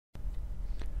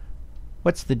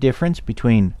What's the difference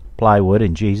between plywood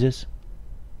and Jesus?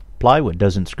 Plywood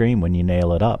doesn't scream when you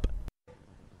nail it up.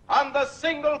 On the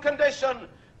single condition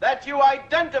that you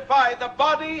identify the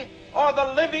body or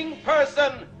the living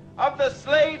person of the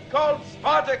slave called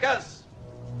Spartacus.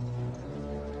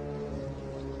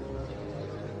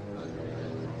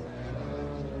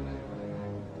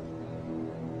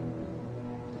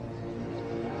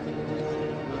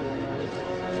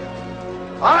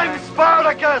 I'm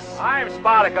Spartacus! I'm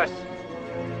Spartacus!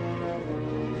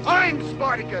 I'm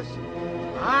Spartacus!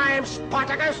 I'm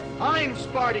Spartacus! I'm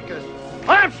Spartacus!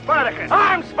 I'm Spartacus!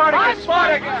 I'm Spartacus! I'm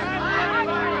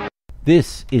Spartacus!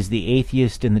 This is the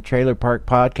Atheist in the Trailer Park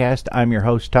Podcast. I'm your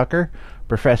host, Tucker.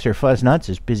 Professor Fuzznuts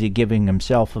is busy giving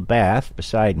himself a bath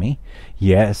beside me.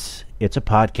 Yes, it's a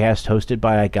podcast hosted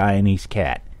by a Guyanese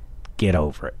cat. Get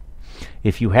over it.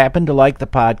 If you happen to like the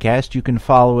podcast, you can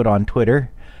follow it on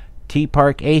Twitter.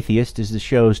 TParkAtheist is the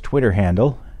show's Twitter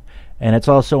handle, and it's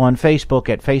also on Facebook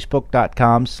at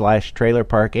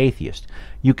facebook.com/trailerparkatheist.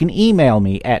 You can email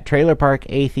me at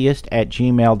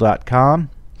trailerparkatheist@gmail.com.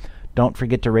 Don't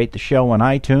forget to rate the show on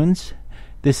iTunes.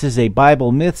 This is a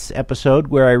Bible Myths episode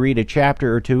where I read a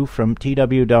chapter or two from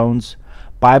T.W. Doan's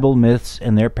Bible Myths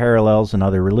and Their Parallels in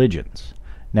Other Religions.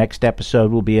 Next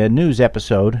episode will be a news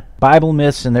episode. Bible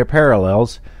Myths and Their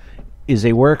Parallels is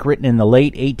a work written in the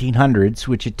late 1800s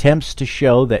which attempts to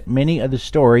show that many of the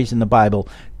stories in the Bible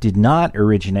did not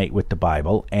originate with the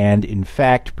Bible and in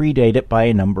fact predate it by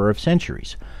a number of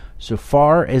centuries. So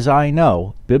far as I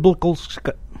know, biblical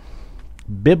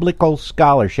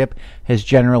scholarship has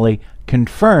generally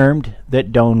confirmed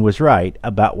that Doan was right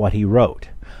about what he wrote,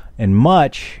 and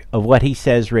much of what he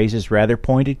says raises rather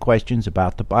pointed questions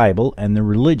about the Bible and the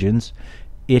religions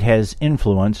it has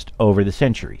influenced over the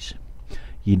centuries.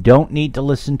 You don't need to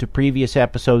listen to previous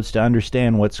episodes to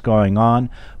understand what's going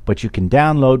on, but you can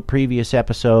download previous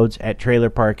episodes at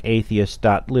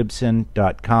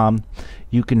trailerparkatheist.libsyn.com.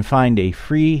 You can find a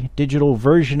free digital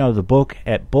version of the book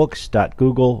at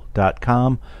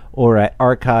books.google.com or at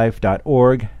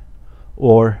archive.org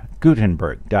or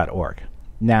gutenberg.org.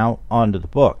 Now, on to the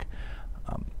book.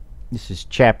 This is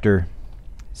Chapter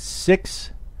 6,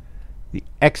 The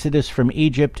Exodus from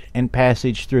Egypt and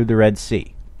Passage through the Red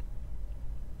Sea.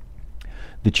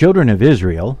 The children of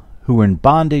Israel, who were in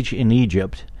bondage in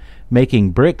Egypt,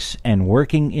 making bricks and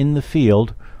working in the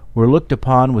field, were looked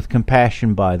upon with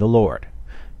compassion by the Lord.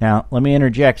 Now, let me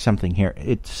interject something here.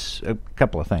 It's a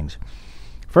couple of things.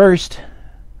 First,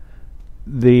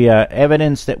 the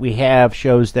evidence that we have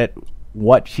shows that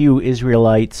what few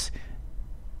Israelites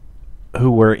who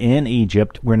were in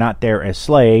Egypt were not there as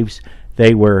slaves.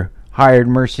 They were hired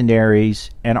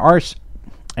mercenaries and artisans.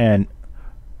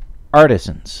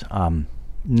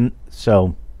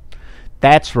 So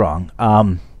that's wrong.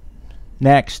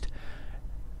 Next,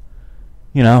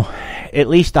 at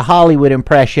least the Hollywood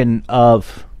impression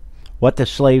of what the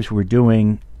slaves were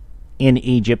doing in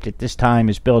Egypt at this time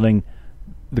is building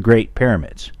the Great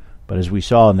Pyramids. But as we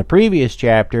saw in the previous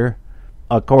chapter,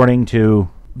 according to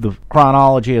the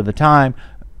chronology of the time,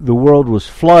 the world was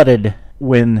flooded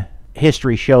when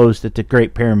history shows that the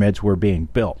Great Pyramids were being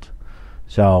built.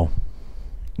 So,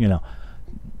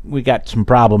 we got some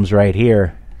problems right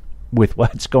here with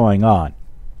what's going on.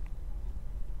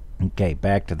 Okay,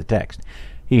 back to the text.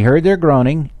 He heard their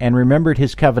groaning and remembered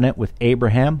his covenant with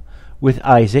Abraham, with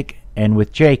Isaac, and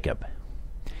with Jacob.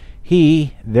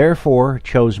 He, therefore,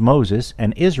 chose Moses,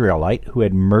 an Israelite who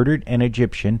had murdered an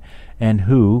Egyptian, and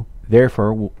who,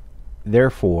 therefore,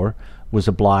 was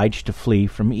obliged to flee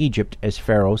from Egypt as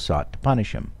Pharaoh sought to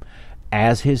punish him,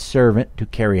 as his servant to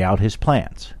carry out his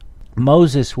plans.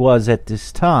 Moses was at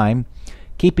this time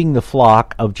keeping the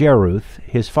flock of Jeruth,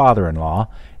 his father-in-law,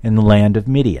 in the land of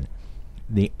Midian.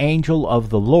 The angel of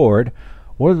the Lord,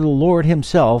 or the Lord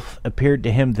himself, appeared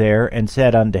to him there and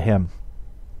said unto him,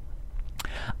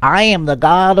 I am the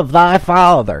God of thy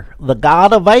father, the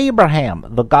God of Abraham,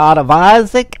 the God of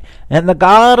Isaac, and the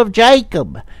God of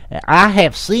Jacob. I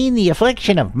have seen the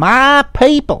affliction of my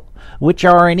people, which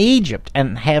are in Egypt,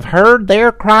 and have heard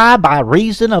their cry by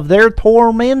reason of their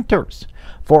tormentors.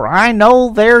 For I know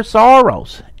their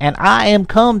sorrows, and I am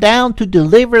come down to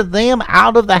deliver them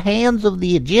out of the hands of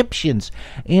the Egyptians,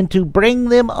 and to bring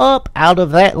them up out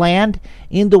of that land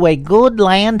into a good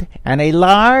land, and a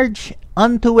large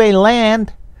unto a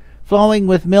land flowing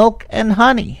with milk and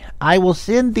honey. I will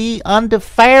send thee unto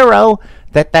Pharaoh,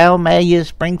 that thou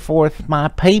mayest bring forth my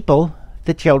people,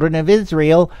 the children of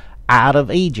Israel, out of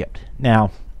Egypt.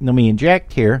 Now, let me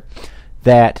inject here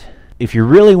that if you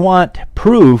really want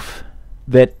proof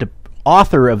that the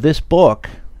author of this book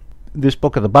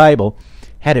of the Bible,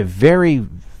 had a very,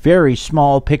 very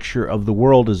small picture of the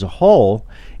world as a whole,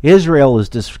 Israel is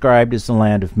described as the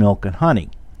land of milk and honey.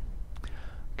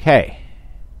 Okay.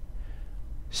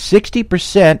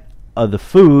 60% of the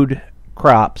food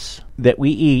crops that we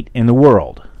eat in the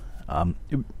world,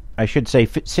 I should say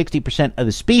 60% of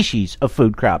the species of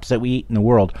food crops that we eat in the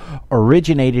world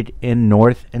originated in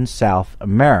North and South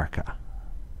America.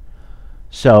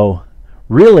 So,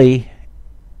 really,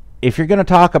 if you're going to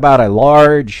talk about a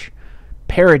large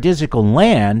paradisical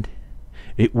land,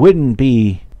 it wouldn't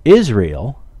be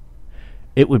Israel.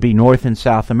 It would be North and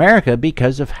South America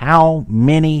because of how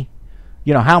many,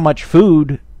 how much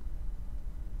food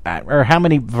or how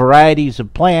many varieties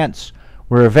of plants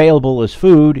were available as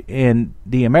food in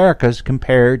the Americas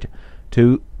compared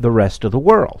to the rest of the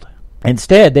world.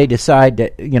 Instead, they decide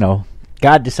that,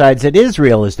 God decides that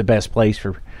Israel is the best place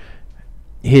for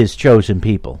his chosen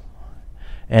people,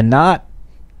 and not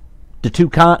the two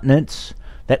continents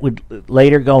that would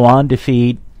later go on to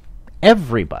feed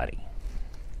everybody.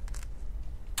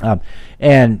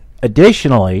 And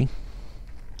additionally,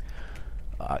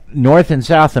 North and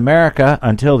South America,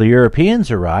 until the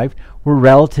Europeans arrived, were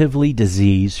relatively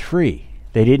disease-free.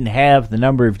 They didn't have the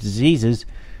number of diseases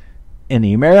in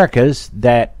the Americas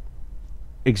that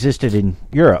existed in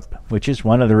Europe, which is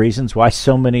one of the reasons why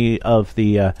so many of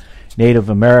the Native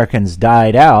Americans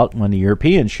died out when the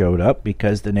Europeans showed up,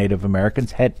 because the Native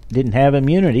Americans didn't have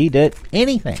immunity to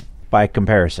anything by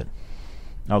comparison.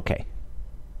 Okay.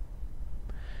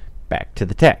 Back to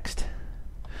the text.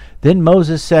 Then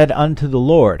Moses said unto the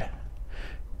Lord,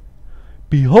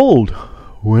 Behold,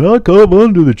 when I come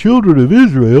unto the children of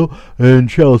Israel,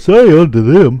 and shall say unto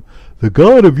them, The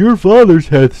God of your fathers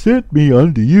hath sent me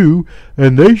unto you,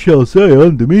 and they shall say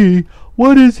unto me,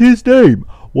 What is his name?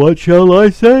 What shall I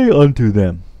say unto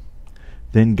them?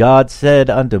 Then God said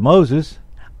unto Moses,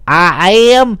 I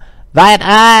am that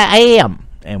I am.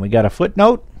 And we got a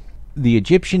footnote. The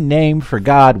Egyptian name for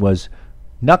God was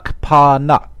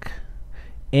Nukpa-Nuk.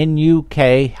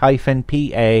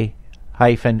 Nuk-Pa-Nuk,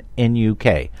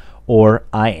 or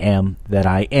I am that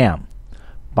I am.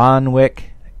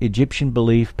 Bonwick, Egyptian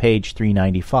Belief, page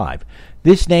 395.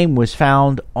 This name was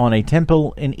found on a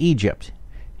temple in Egypt.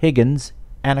 Higgins,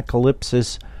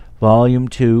 Anacalypsis, volume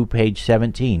 2, page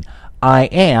 17. I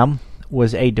am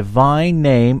was a divine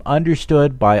name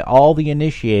understood by all the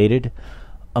initiated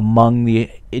among the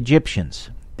Egyptians.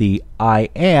 The I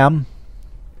am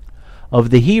of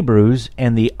the Hebrews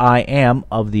and the I am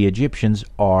of the Egyptians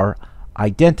are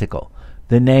identical.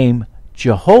 The name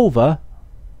Jehovah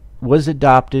was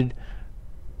adopted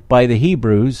by the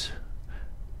Hebrews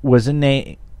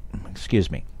The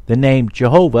name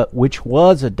Jehovah, which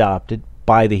was adopted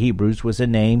by the Hebrews, was a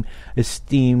name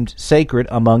esteemed sacred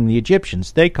among the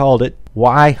Egyptians. They called it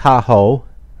Yhaho,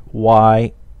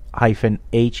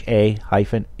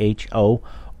 Y-H-A-H-O,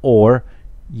 or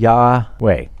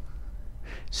Yahweh.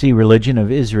 See Religion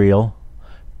of Israel,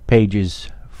 pages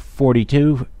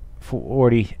 42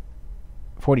 and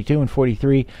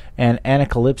 43, and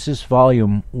Anacalypsis,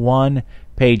 volume 1,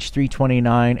 page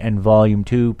 329, and volume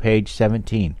 2, page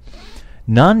 17.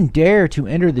 None dare to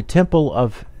enter the temple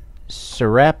of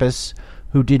Serapis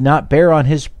who did not bear on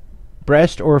his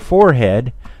breast or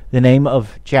forehead the name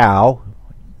of Jao,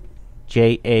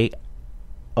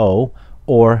 J-A-O,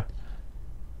 or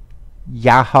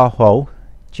Yahweh,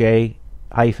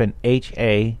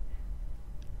 J-H-A-H-O,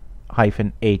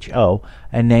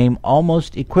 a name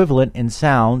almost equivalent in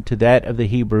sound to that of the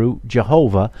Hebrew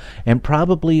Jehovah, and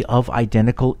probably of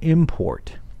identical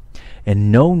import. And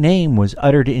no name was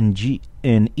uttered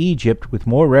in Egypt with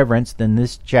more reverence than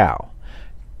this Jao.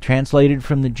 Translated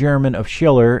from the German of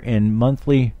Schiller in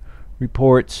Monthly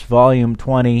Reports, Volume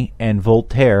 20, and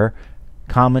Voltaire,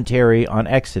 Commentary on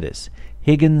Exodus.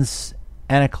 Higgins,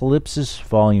 Anacalypsis,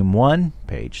 Volume 1,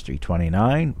 page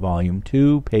 329, Volume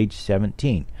 2, page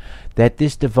 17. That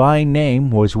this divine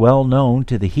name was well known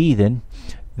to the heathen,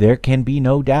 there can be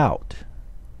no doubt.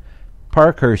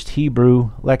 Parkhurst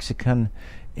Hebrew Lexicon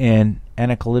in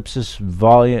Anacalypsis,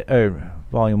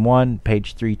 Volume 1,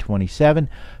 page 327,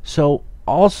 so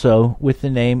also with the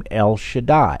name El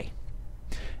Shaddai.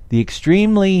 The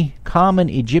extremely common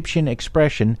Egyptian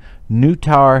expression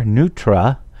Nutar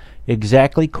Nutra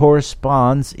exactly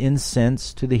corresponds in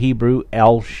sense to the Hebrew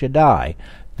El Shaddai,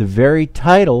 the very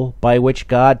title by which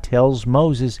God tells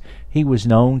Moses he was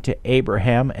known to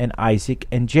Abraham and Isaac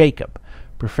and Jacob.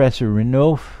 Professor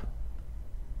Renouf,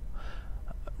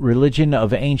 Religion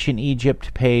of Ancient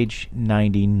Egypt, page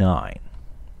 99.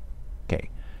 Okay,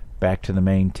 back to the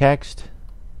main text.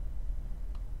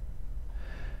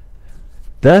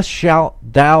 Thus shalt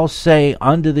thou say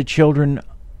unto the children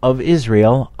of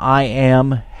Israel, I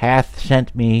am, hath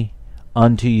sent me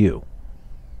unto you.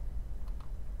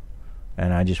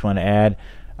 And I just want to add,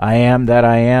 I am that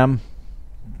I am.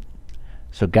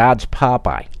 So God's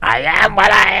Popeye. I am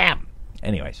what I am.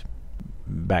 Anyways,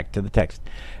 back to the text.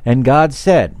 And God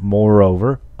said,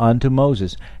 moreover, unto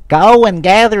Moses, Go and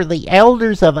gather the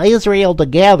elders of Israel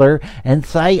together, and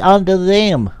say unto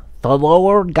them, The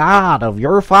Lord God of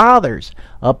your fathers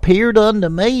appeared unto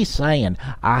me, saying,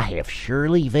 I have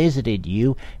surely visited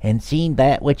you, and seen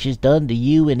that which is done to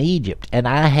you in Egypt. And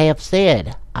I have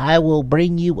said, I will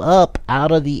bring you up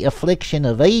out of the affliction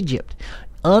of Egypt,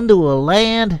 unto a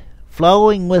land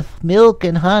flowing with milk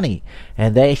and honey,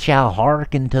 and they shall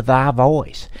hearken to thy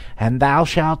voice. And thou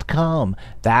shalt come,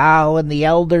 thou and the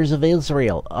elders of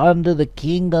Israel, unto the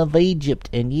king of Egypt,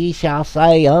 and ye shall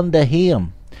say unto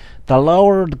him, The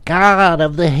Lord God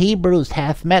of the Hebrews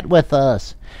hath met with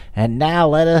us. And now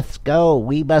let us go,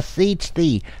 we beseech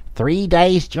thee, 3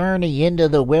 days' journey into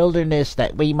the wilderness,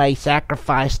 that we may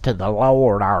sacrifice to the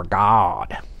Lord our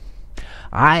God.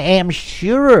 I am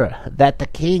sure that the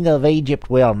king of Egypt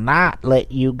will not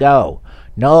let you go,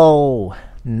 no,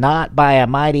 not by a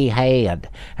mighty hand.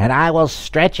 And I will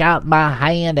stretch out my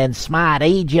hand and smite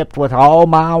Egypt with all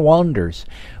my wonders,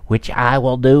 which I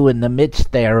will do in the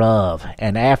midst thereof.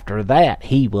 And after that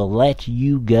he will let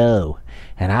you go.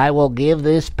 And I will give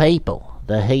this people,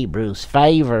 the Hebrews,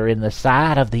 favor in the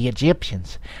sight of the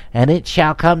Egyptians. And it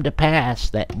shall come to pass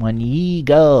that when ye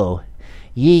go,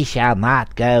 ye shall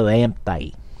not go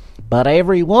empty, but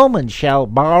every woman shall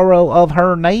borrow of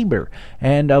her neighbor,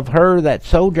 and of her that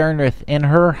sojourneth in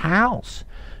her house,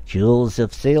 jewels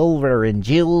of silver, and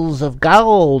jewels of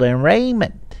gold, and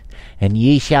raiment. And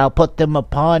ye shall put them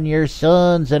upon your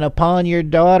sons and upon your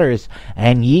daughters,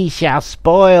 and ye shall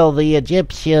spoil the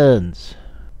Egyptians.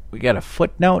 We got a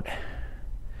footnote.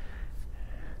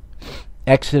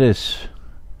 Exodus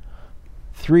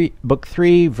 3, book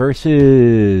 3,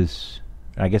 verses,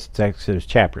 I guess it's Exodus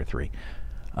chapter 3,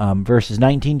 verses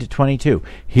 19 to 22.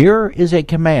 Here is a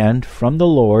command from the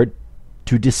Lord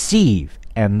to deceive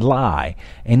and lie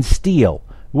and steal,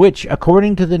 which,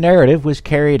 according to the narrative, was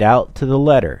carried out to the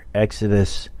letter.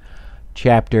 Exodus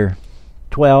chapter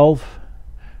 12,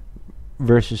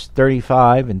 verses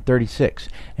 35 and 36.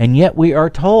 And yet we are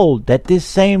told that this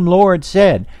same Lord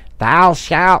said, Thou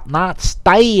shalt not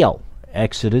steal.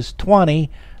 Exodus 20,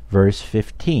 verse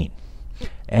 15.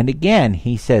 And again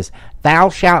he says, Thou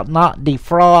shalt not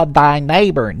defraud thy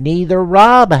neighbor, neither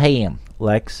rob him.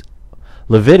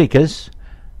 Leviticus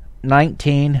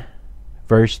 19,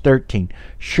 verse 13.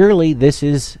 Surely this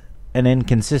is an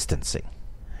inconsistency.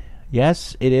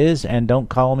 Yes, it is, and don't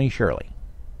call me Shirley.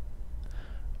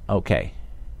 Okay.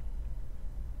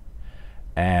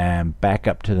 And back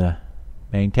up to the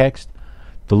main text.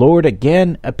 The Lord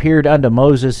again appeared unto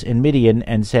Moses in Midian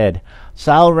and said,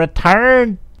 Go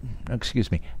return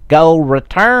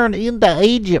into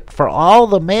Egypt, for all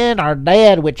the men are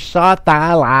dead which sought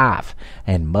thy life.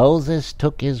 And Moses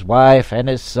took his wife and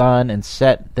his son, and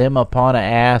set them upon an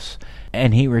ass,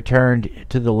 and he returned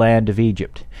to the land of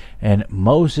Egypt. And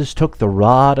Moses took the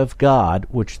rod of God,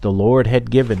 which the Lord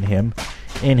had given him,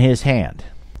 in his hand.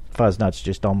 Fuzznuts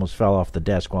just almost fell off the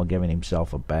desk while giving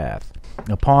himself a bath.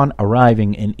 Upon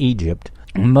arriving in Egypt,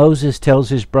 Moses tells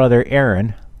his brother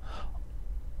Aaron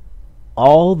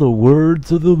all the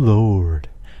words of the Lord.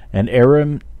 And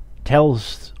Aaron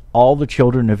tells all the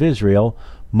children of Israel.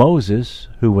 Moses,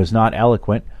 who was not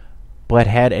eloquent, but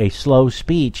had a slow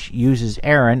speech, uses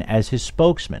Aaron as his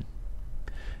spokesman.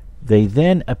 They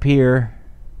then appear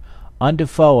unto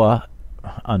Pharaoh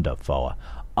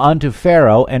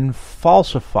and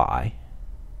falsify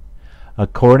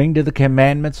according to the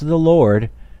commandments of the Lord,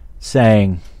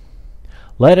 saying,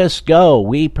 Let us go,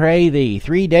 we pray thee,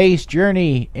 3 days'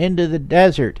 journey into the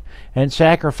desert, and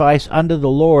sacrifice unto the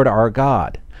Lord our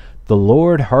God. The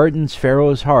Lord hardens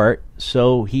Pharaoh's heart,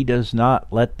 so he does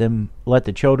not let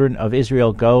the children of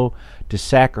Israel go to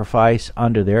sacrifice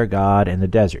unto their God in the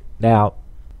desert. Now,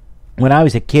 when I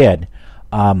was a kid,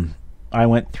 I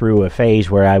went through a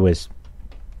phase where I was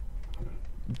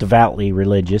devoutly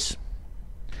religious,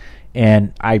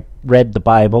 and I read the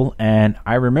Bible, and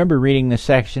I remember reading this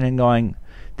section and going,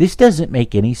 this doesn't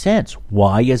make any sense.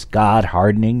 Why is God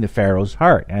hardening the Pharaoh's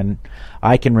heart? And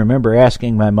I can remember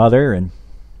asking my mother, and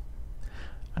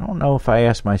I don't know if I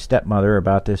asked my stepmother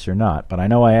about this or not, but I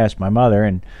know I asked my mother,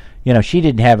 and she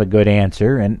didn't have a good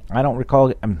answer, and I don't recall.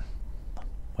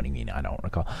 What do you mean I don't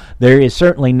recall? There is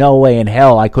certainly no way in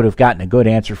hell I could have gotten a good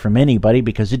answer from anybody,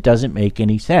 because it doesn't make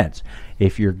any sense.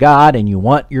 If you're God and you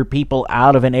want your people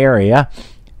out of an area,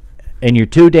 and you're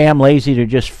too damn lazy to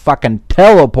just fucking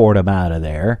teleport them out of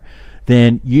there,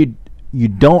 then you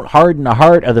don't harden the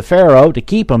heart of the Pharaoh to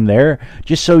keep him there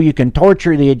just so you can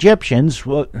torture the Egyptians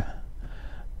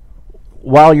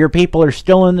while your people are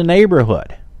still in the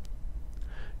neighborhood.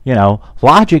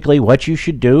 Logically, what you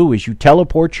should do is you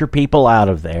teleport your people out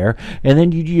of there, and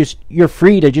then you're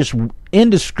free to just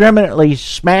indiscriminately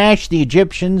smash the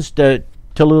Egyptians to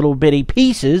little bitty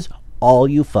pieces all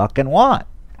you fucking want.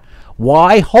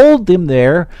 Why hold them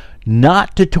there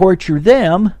not to torture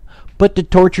them, but to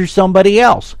torture somebody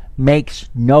else? Makes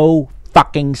no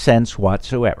fucking sense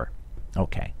whatsoever.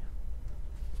 Okay.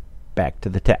 Back to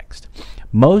the text.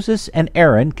 Moses and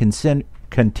Aaron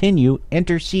continue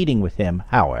interceding with him,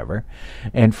 however,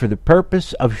 and for the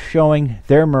purpose of showing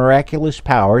their miraculous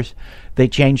powers, they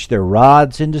change their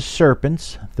rods into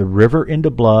serpents, the river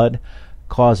into blood,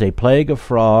 cause a plague of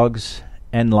frogs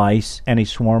and lice and a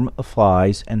swarm of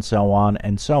flies, and so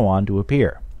on to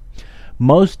appear.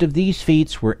 Most of these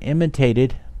feats were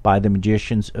imitated by the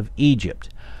magicians of Egypt.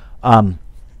 And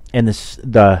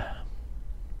the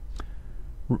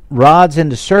rods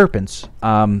into serpents,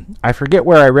 I forget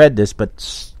where I read this,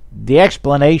 but the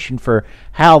explanation for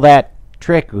how that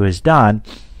trick was done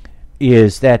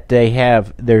is that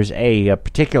there's a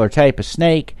particular type of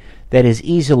snake that is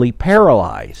easily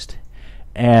paralyzed.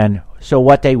 And so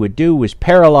what they would do was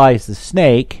paralyze the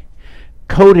snake,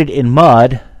 coat it in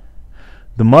mud.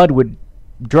 The mud would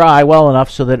dry well enough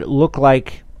so that it looked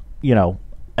like,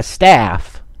 a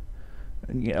staff,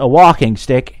 a walking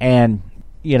stick, and,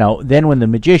 then when the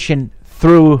magician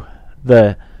threw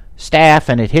the staff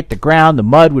and it hit the ground, the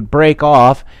mud would break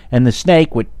off and the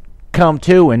snake would come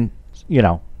to and,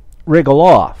 wriggle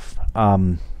off.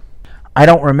 I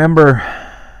don't remember.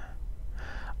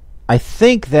 I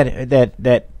think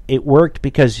that it worked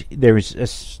because there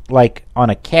was like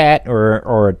on a cat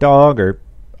or a dog or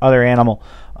other animal,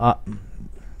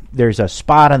 there's a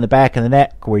spot on the back of the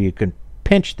neck where you can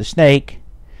pinch the snake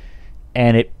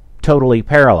and it totally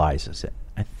paralyzes it.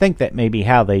 I think that may be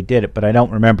how they did it, but I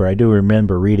don't remember. I do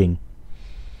remember reading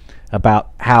about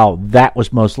how that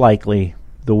was most likely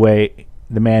the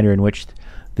manner in which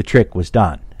the trick was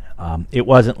done. It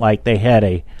wasn't like they had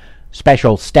a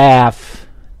special staff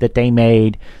that they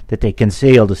made that they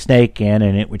concealed a snake in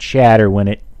and it would shatter when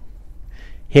it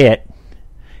hit.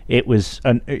 It was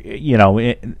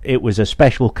it was a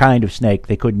special kind of snake.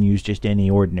 They couldn't use just any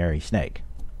ordinary snake.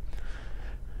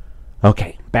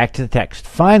 Okay, back to the text.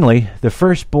 Finally, the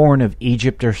firstborn of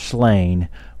Egypt are slain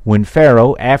when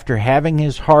Pharaoh, after having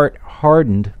his heart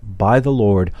hardened by the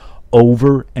Lord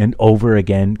over and over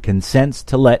again, consents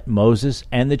to let Moses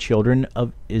and the children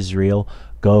of Israel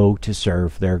go to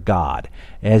serve their God,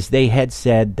 as they had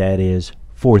said, that is,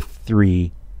 for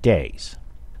 3 days.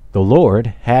 The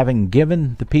Lord, having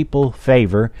given the people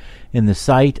favor in the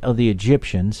sight of the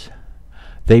Egyptians,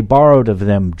 they borrowed of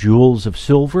them jewels of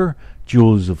silver,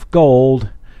 jewels of gold,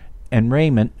 and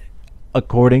raiment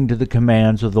according to the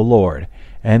commands of the Lord.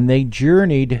 And they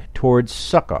journeyed towards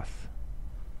Succoth,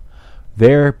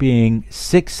 there being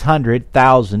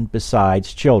 600,000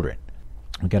 besides children.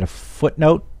 We got a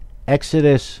footnote.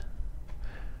 Exodus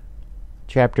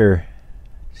chapter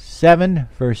 7,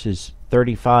 verses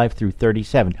 35 through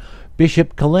 37.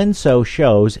 Bishop Colenso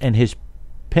shows, and his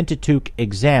Pentateuch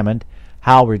examined,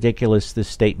 how ridiculous this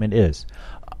statement is.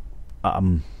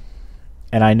 And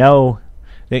I know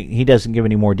that he doesn't give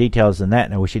any more details than that,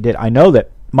 and I wish he did. I know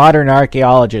that modern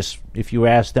archaeologists, if you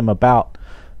ask them about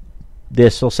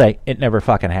this, they'll say it never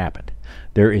fucking happened.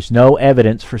 There is no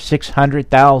evidence for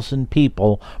 600,000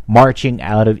 people marching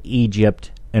out of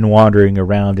Egypt and wandering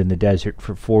around in the desert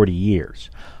for 40 years.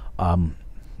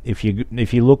 If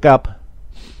you look up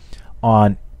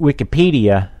on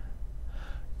Wikipedia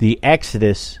the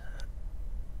Exodus,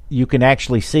 you can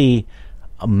actually see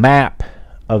a map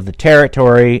of the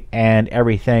territory and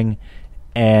everything,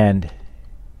 and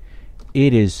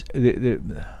it is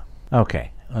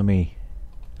okay.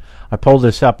 I pulled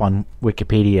this up on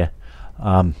Wikipedia.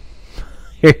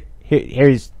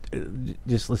 Here's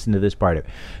just listen to this part of it.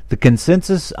 The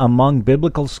consensus among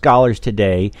biblical scholars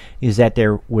today is that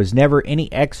there was never any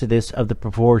exodus of the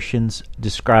proportions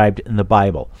described in the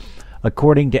Bible.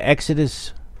 According to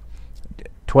Exodus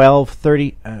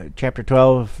chapter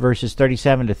 12, verses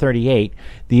 37 to 38,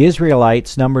 the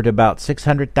Israelites numbered about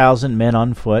 600,000 men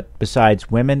on foot, besides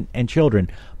women and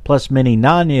children, plus many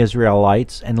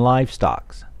non-Israelites and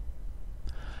livestock.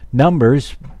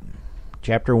 Numbers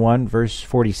chapter 1, verse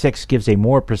 46 gives a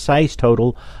more precise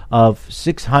total of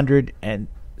 600,000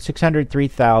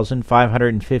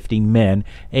 603,550 men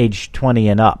aged 20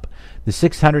 and up. The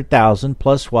 600,000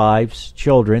 plus wives,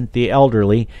 children, the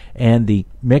elderly, and the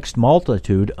mixed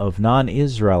multitude of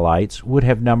non-Israelites would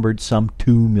have numbered some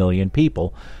 2 million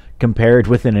people, compared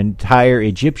with an entire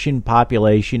Egyptian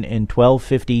population in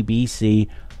 1250 BC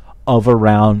of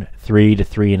around 3 to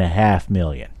 3.5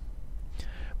 million.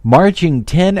 Marching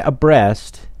 10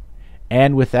 abreast,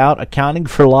 and without accounting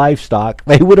for livestock,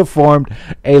 they would have formed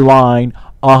a line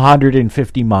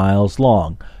 150 miles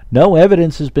long. No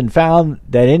evidence has been found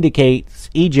that indicates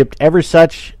Egypt ever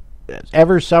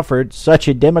suffered such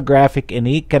a demographic and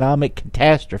economic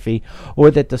catastrophe,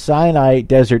 or that the Sinai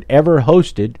Desert ever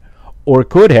hosted or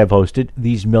could have hosted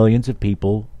these millions of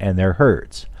people and their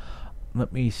herds.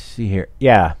 Let me see here.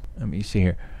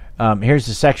 Here's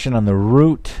a section on the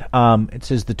route. It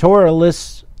says the Torah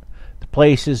lists the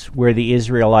places where the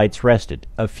Israelites rested.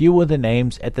 A few of the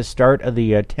names at the start of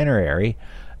the itinerary,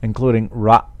 including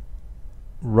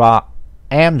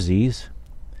Ramses,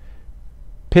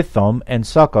 Pithom, and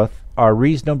Succoth, are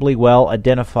reasonably well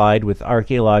identified with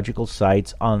archaeological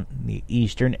sites on the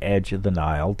eastern edge of the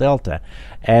Nile Delta,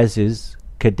 as is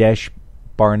Kadesh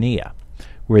Barnea,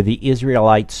 where the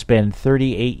Israelites spend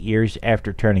 38 years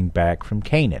after turning back from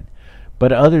Canaan.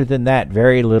 But other than that,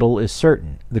 very little is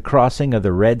certain. The crossing of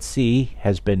the Red Sea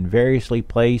has been variously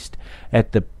placed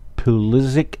at the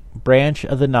Pulisic branch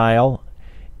of the Nile,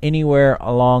 anywhere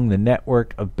along the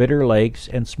network of bitter lakes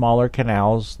and smaller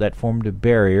canals that formed a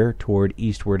barrier toward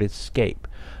eastward escape.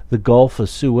 The Gulf of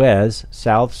Suez,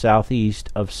 south-southeast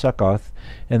of Succoth,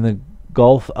 and the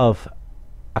Gulf of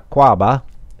Aqaba,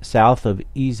 south of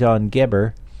Ezon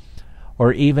Geber,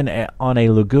 or even on a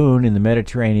lagoon in the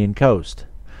Mediterranean coast.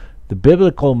 The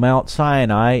biblical Mount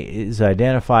Sinai is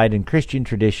identified in Christian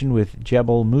tradition with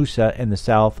Jebel Musa in the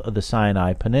south of the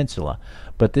Sinai Peninsula,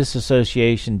 but this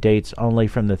association dates only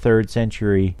from the 3rd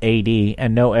century AD,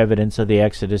 and no evidence of the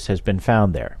Exodus has been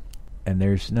found there. And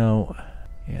there's no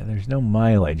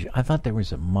mileage. I thought there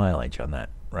was a mileage on that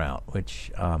route, which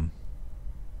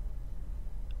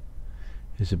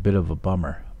is a bit of a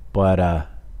bummer. But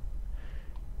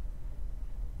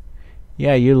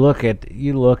you look at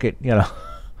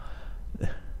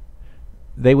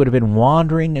they would have been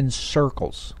wandering in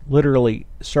circles, literally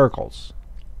circles,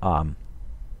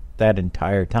 that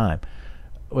entire time,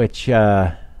 which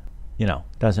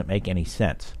doesn't make any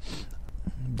sense.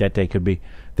 That they could be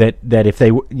that if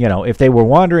they were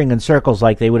wandering in circles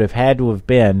like they would have had to have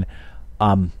been,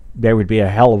 there would be a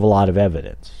hell of a lot of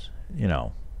evidence,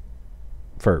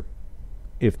 for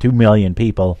if 2 million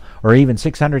people or even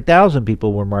 600,000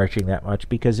 people were marching that much,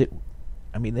 because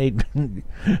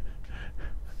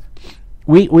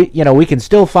we can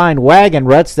still find wagon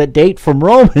ruts that date from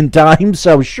Roman times,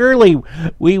 so surely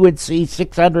we would see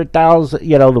 600,000,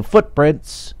 the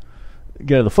footprints,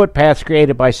 the footpaths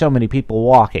created by so many people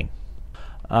walking.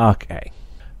 Okay,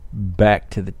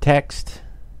 back to the text.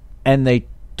 And they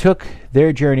took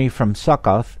their journey from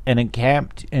Succoth and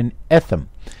encamped in Etham,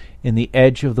 in the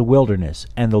edge of the wilderness.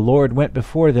 And the Lord went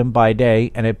before them by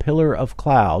day in a pillar of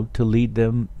cloud to lead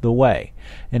them the way,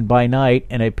 and by night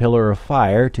in a pillar of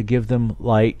fire to give them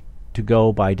light to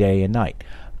go by day and night.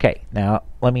 Okay, now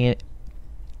let me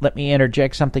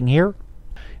interject something here.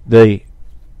 The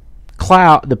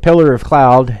pillar of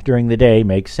cloud during the day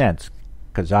makes sense,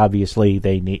 because obviously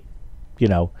they need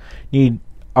a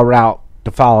route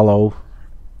to follow,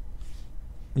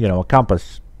 a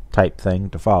compass type thing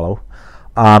to follow.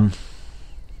 But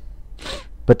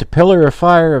the pillar of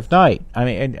fire of night,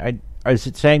 is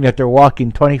it saying that they're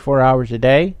walking 24 hours a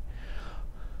day?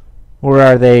 Or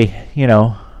are they,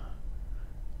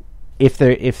 if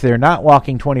they're not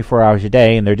walking 24 hours a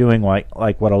day and they're doing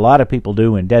like what a lot of people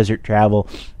do in desert travel,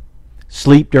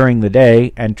 sleep during the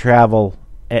day and travel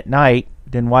at night,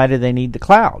 then why do they need the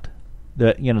cloud?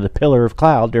 The pillar of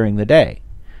cloud during the day.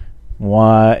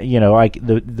 Why,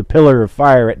 the pillar of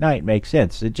fire at night makes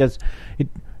sense.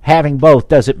 Having both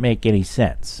doesn't make any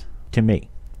sense to me.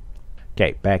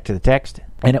 Okay, back to the text.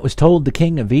 And it was told the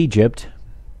king of Egypt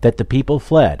that the people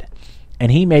fled,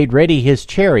 and he made ready his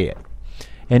chariot,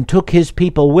 and took his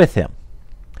people with him.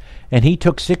 And he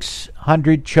took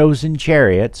 600 chosen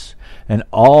chariots, and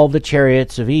all the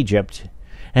chariots of Egypt,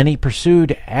 and he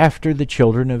pursued after the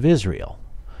children of Israel,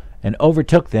 and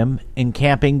overtook them,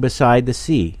 encamping beside the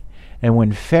sea. And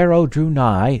when Pharaoh drew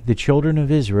nigh, the children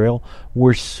of Israel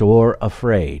were sore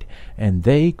afraid, and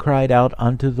they cried out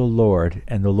unto the Lord.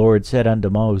 And the Lord said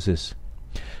unto Moses,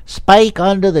 Speak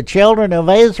unto the children of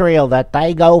Israel that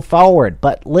they go forward,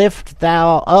 but lift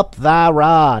thou up thy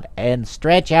rod, and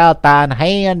stretch out thine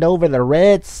hand over the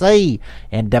Red Sea,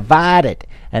 and divide it,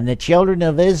 And the children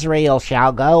of Israel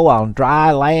shall go on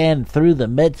dry land through the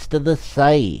midst of the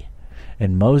sea.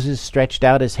 And Moses stretched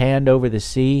out his hand over the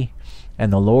sea,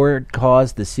 and the Lord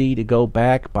caused the sea to go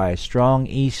back by a strong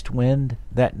east wind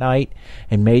that night,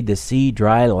 and made the sea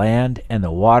dry land, and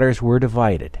the waters were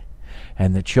divided.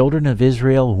 And the children of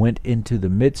Israel went into the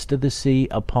midst of the sea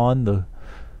upon the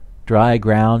dry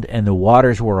ground, and the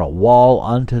waters were a wall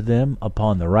unto them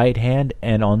upon the right hand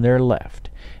and on their left.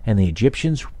 And the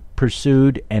Egyptians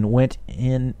pursued and went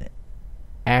in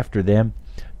after them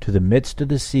to the midst of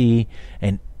the sea,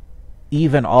 and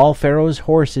even all Pharaoh's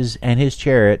horses and his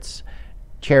chariots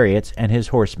and his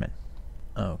horsemen.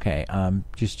 Okay, I'm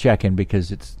just checking because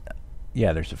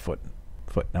there's a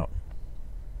footnote.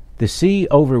 The sea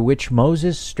over which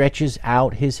Moses stretches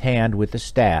out his hand with the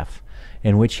staff,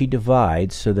 in which he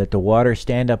divides, so that the waters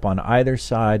stand up on either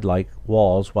side like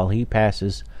walls while he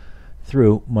passes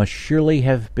through, must surely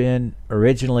have been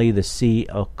originally the sea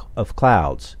of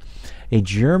clouds. A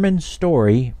German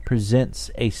story presents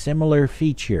a similar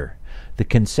feature. The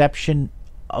conception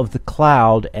of the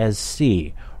cloud as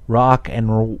sea, rock,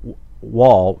 and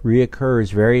wall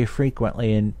reoccurs very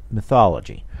frequently in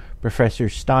mythology. Professor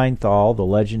Steinthal, The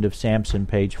Legend of Samson,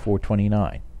 page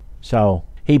 429. So,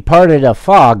 he parted a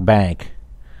fog bank,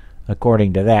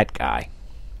 according to that guy.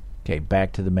 Okay,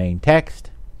 back to the main text.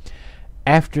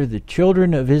 After the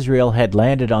children of Israel had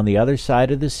landed on the other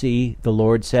side of the sea, the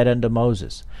Lord said unto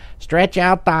Moses, Stretch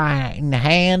out thine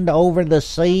hand over the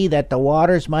sea, that the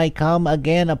waters may come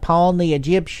again upon the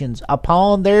Egyptians,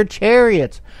 upon their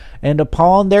chariots, and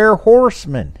upon their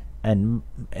horsemen. And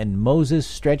Moses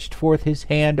stretched forth his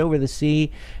hand over the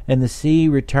sea, and the sea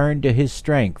returned to his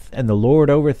strength. And the Lord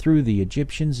overthrew the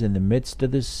Egyptians in the midst of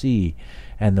the sea.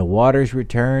 And the waters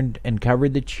returned and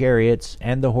covered the chariots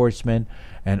and the horsemen,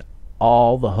 and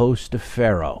all the host of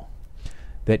Pharaoh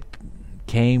that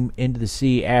came into the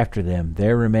sea after them.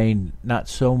 There remained not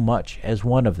so much as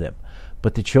one of them.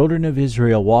 But the children of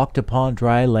Israel walked upon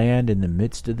dry land in the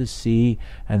midst of the sea,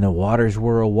 and the waters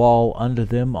were a wall unto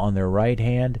them on their right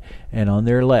hand and on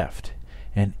their left.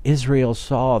 And Israel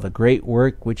saw the great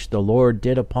work which the Lord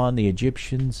did upon the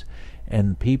Egyptians,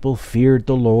 and the people feared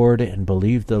the Lord and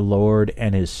believed the Lord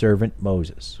and his servant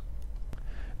Moses.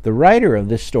 The writer of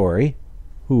this story,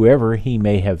 whoever he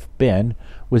may have been,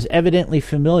 was evidently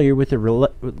familiar with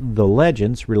the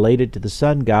legends related to the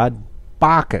sun god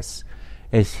Bacchus,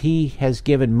 as he has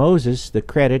given Moses the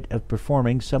credit of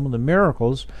performing some of the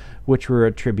miracles which were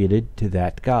attributed to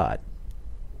that god.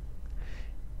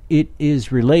 It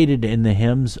is related in the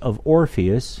hymns of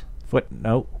Orpheus.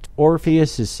 Footnote: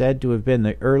 Orpheus is said to have been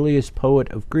the earliest poet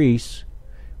of Greece,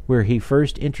 where he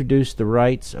first introduced the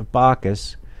rites of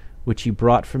Bacchus, which he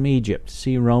brought from Egypt.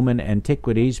 See Roman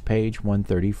Antiquities, page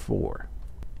 134.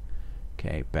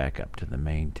 Okay, back up to the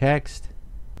main text.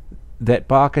 That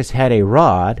Bacchus had a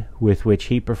rod with which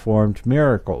he performed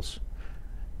miracles.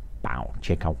 Bow,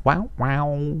 chicka, wow,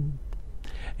 wow.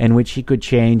 And which he could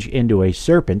change into a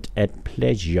serpent at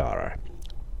pleasure.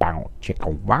 Bow,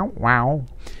 chicka, wow, wow.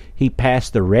 He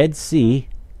passed the Red Sea,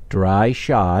 dry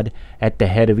shod, at the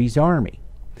head of his army.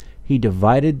 He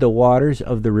divided the waters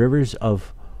of the rivers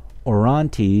of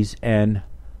Orontes and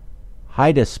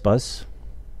Hydaspes,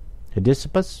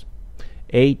 Hydaspus,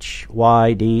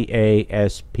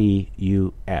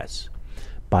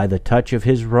 by the touch of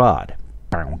his rod,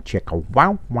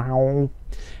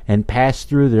 and passed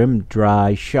through them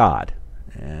dry shod.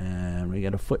 And we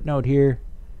got a footnote here.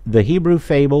 The Hebrew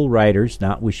fable writers,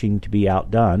 not wishing to be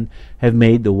outdone, have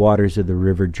made the waters of the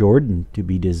river Jordan to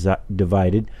be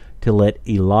divided to let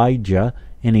Elijah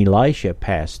and Elisha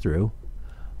pass through.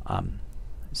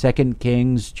 2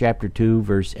 Kings chapter 2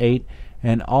 verse 8,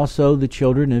 and also the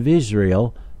children of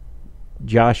Israel,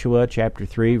 Joshua chapter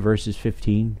 3 verses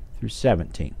 15 through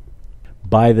 17.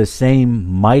 By the same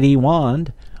mighty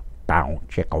wand, bow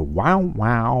chicka wow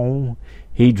wow,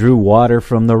 he drew water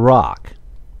from the rock.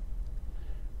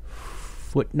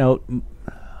 Footnote: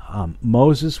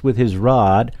 Moses with his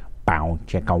rod, bow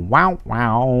chicka wow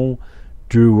wow,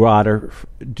 drew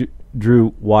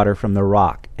water from the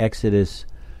rock. Exodus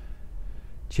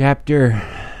chapter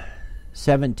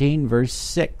 17 verse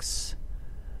 6.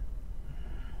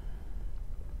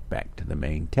 Back to the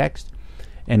main text.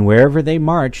 And wherever they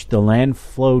marched, the land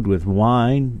flowed with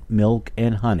wine, milk,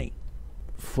 and honey.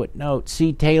 Footnote: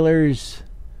 see Taylor's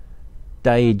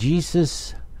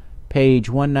Diegesis, page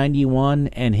 191,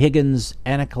 and Higgins'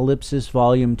 Anacalypsis,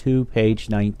 volume 2, page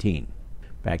 19.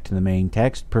 Back to the main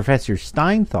text. Professor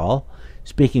Steinthal,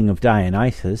 speaking of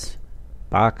Dionysus,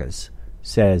 Bacchus,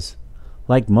 says,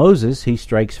 like Moses, he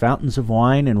strikes fountains of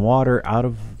wine and water out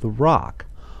of the rock.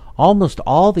 Almost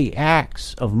all the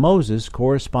acts of Moses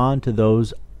correspond to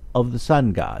those of the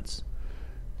sun gods.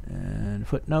 And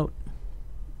footnote.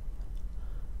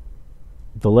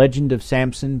 The Legend of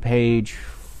Samson, page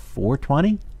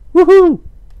 420. Woohoo!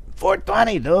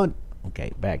 420, dude.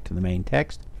 Okay, back to the main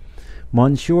text.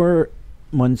 Monsieur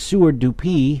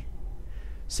Dupuy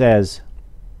says,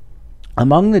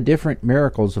 among the different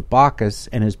miracles of Bacchus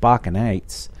and his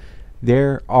Bacchantes,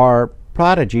 there are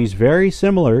prodigies very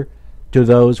similar to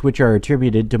those which are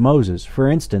attributed to Moses. For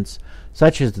instance,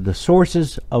 such as the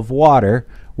sources of water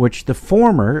which the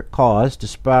former caused to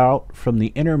spout from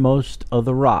the innermost of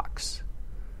the rocks.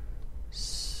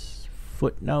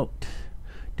 Footnote.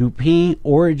 Dupuy,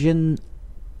 Origin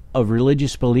of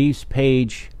Religious Beliefs,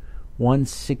 page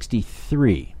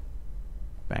 163.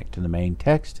 Back to the main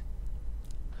text.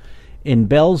 In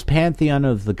Bell's Pantheon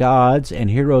of the Gods and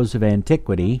Heroes of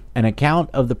Antiquity, an account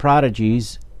of the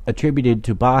prodigies attributed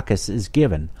to Bacchus is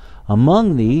given.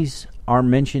 Among these are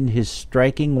mentioned his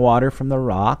striking water from the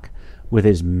rock with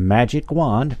his magic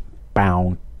wand,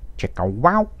 bow, chicka,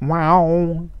 wow,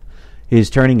 wow, his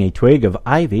turning a twig of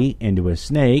ivy into a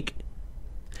snake,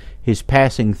 his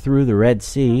passing through the Red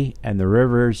Sea and the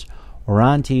rivers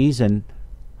Orontes and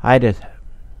Hydaspes,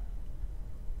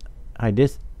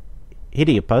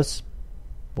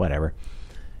 whatever,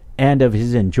 and of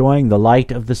his enjoying the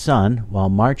light of the sun while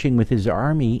marching with his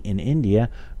army in India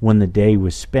when the day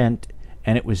was spent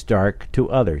and it was dark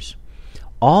to others.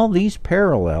 All these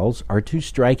parallels are too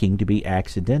striking to be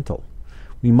accidental.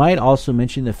 We might also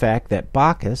mention the fact that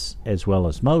Bacchus, as well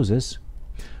as Moses,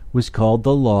 was called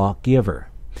the lawgiver,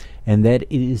 and that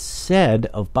it is said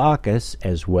of Bacchus,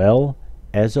 as well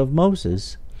as of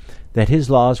Moses, that his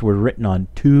laws were written on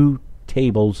 2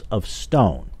 tables of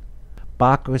stone.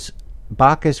 Bacchus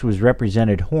was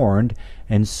represented horned,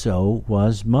 and so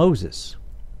was Moses.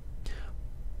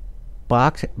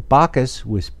 Bacchus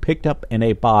was picked up in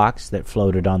a box that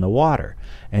floated on the water,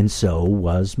 and so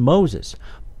was Moses.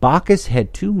 Bacchus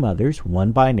had 2 mothers,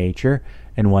 one by nature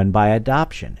and one by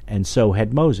adoption, and so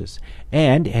had Moses.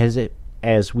 And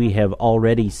as we have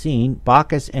already seen,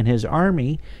 Bacchus and his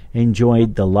army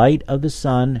enjoyed the light of the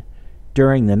sun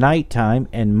during the nighttime,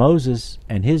 and Moses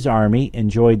and his army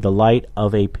enjoyed the light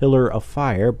of a pillar of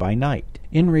fire by night.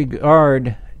 In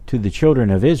regard to the children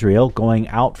of Israel going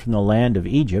out from the land of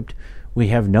Egypt, we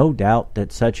have no doubt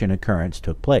that such an occurrence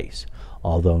took place,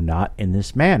 although not in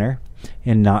this manner,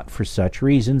 and not for such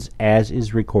reasons as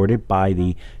is recorded by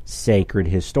the sacred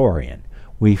historian.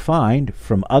 We find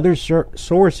from other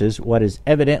sources what is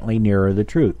evidently nearer the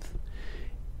truth.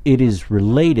 It is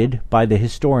related by the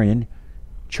historian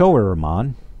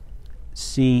Choeremon,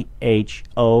 Choeremon,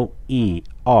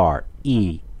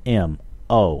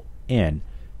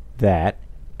 that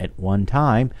at one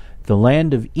time the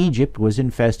land of Egypt was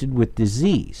infested with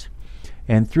disease,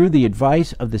 and through the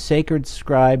advice of the sacred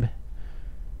scribe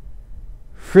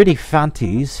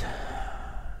Phrixaphanes,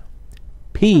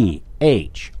 Phrixaphanes,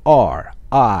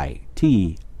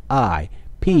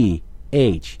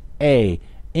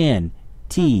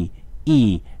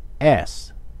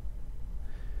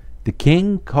 the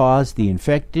king caused the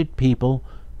infected people,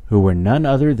 who were none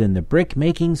other than the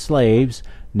brick-making slaves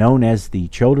known as the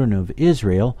children of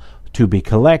Israel, to be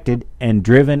collected and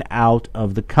driven out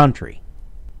of the country.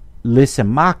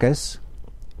 Lysimachus,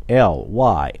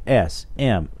 Lysmachus,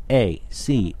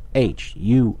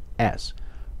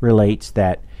 relates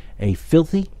that a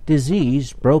filthy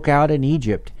disease broke out in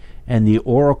Egypt, and the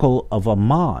oracle of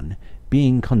Ammon,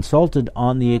 being consulted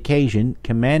on the occasion,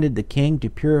 commanded the king to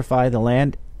purify the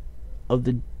land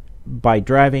by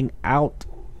driving out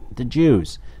the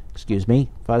Jews. Excuse me,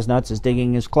 Fuzznuts is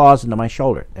digging his claws into my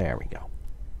shoulder. There we go.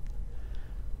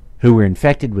 Who were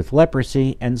infected with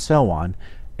leprosy, and so on,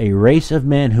 a race of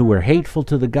men who were hateful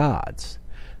to the gods.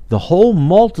 The whole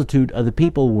multitude of the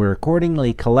people were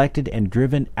accordingly collected and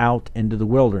driven out into the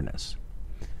wilderness.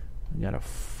 I got a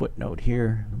footnote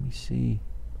here. Let me see.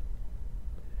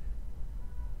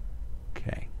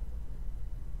 Okay.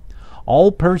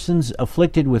 All persons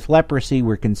afflicted with leprosy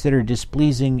were considered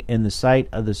displeasing in the sight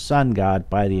of the sun god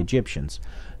by the Egyptians.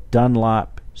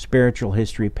 Dunlop, Spiritual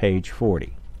History, page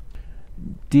 40.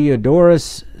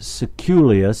 Diodorus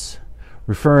Siculus,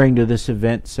 referring to this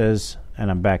event, says, and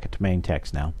I'm back at the main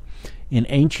text now, in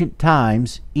ancient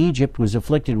times, Egypt was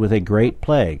afflicted with a great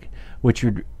plague, which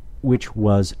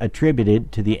was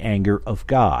attributed to the anger of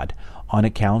God, on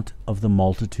account of the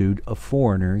multitude of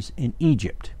foreigners in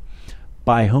Egypt,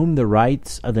 by whom the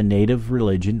rites of the native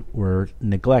religion were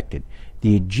neglected.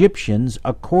 The Egyptians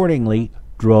accordingly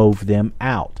drove them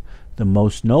out. The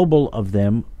most noble of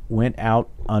them went out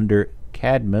under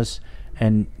Cadmus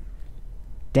and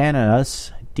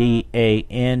Danaus,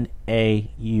 Danaus,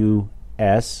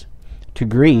 to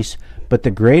Greece, but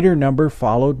the greater number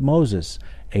followed Moses,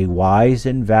 a wise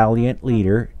and valiant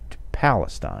leader, to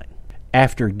Palestine.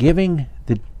 After giving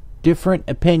the different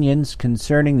opinions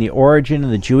concerning the origin of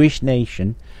the Jewish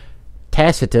nation,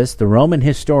 Tacitus, the Roman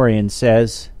historian,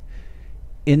 says,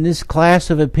 "In this class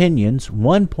of opinions,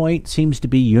 one point seems to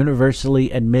be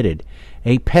universally admitted: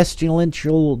 a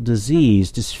pestilential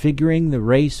disease disfiguring the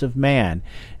race of man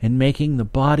and making the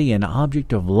body an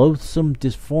object of loathsome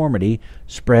deformity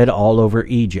spread all over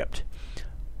Egypt.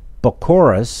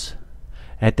 Bocorus,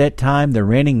 at that time the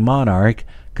reigning monarch,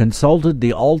 consulted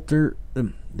the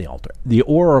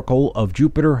oracle of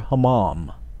Jupiter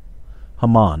Hammon,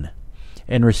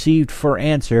 and received for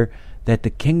answer that the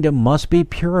kingdom must be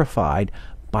purified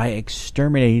by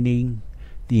exterminating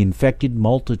the infected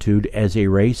multitude as a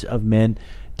race of men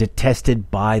detested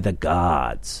by the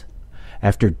gods.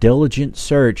 After diligent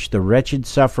search, the wretched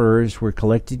sufferers were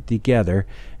collected together,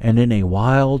 and in a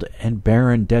wild and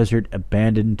barren desert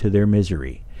abandoned to their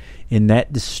misery. In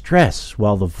that distress,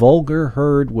 while the vulgar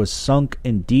herd was sunk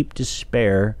in deep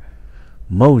despair,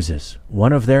 Moses,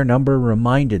 one of their number,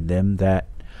 reminded them that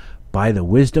by the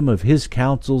wisdom of his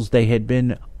counsels they had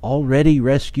been already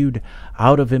rescued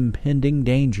out of impending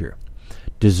danger.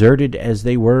 Deserted as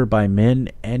they were by men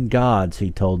and gods,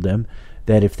 he told them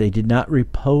that if they did not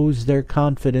repose their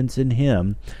confidence in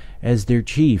him as their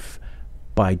chief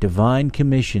by divine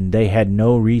commission, they had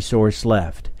no resource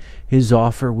left. His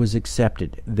offer was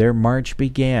accepted. Their march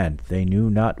began, they knew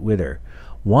not whither.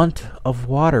 Want of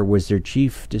water was their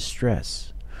chief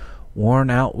distress. Worn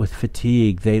out with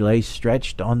fatigue, they lay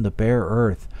stretched on the bare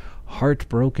earth,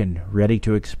 heartbroken, ready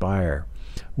to expire,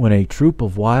 when a troop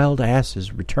of wild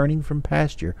asses, returning from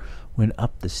pasture, went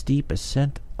up the steep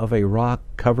ascent of a rock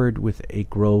covered with a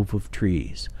grove of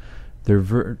trees.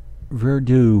 The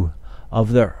verdure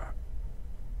of the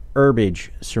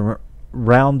herbage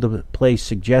round the place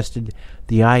suggested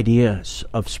the idea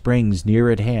of springs near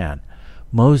at hand.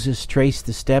 Moses traced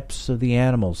the steps of the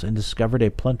animals and discovered a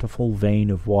plentiful vein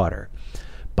of water.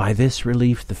 By this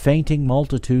relief the fainting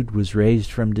multitude was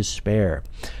raised from despair.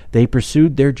 They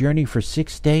pursued their journey for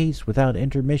 6 days without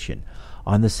intermission.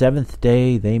 On the 7th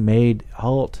day they made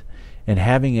halt, and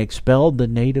having expelled the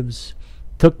natives,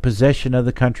 took possession of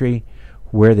the country,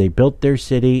 where they built their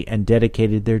city and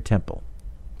dedicated their temple.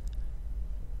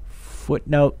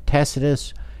 Footnote: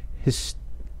 Tacitus,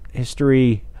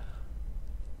 History,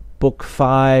 Book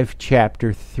 5,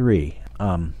 Chapter 3.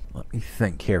 Let me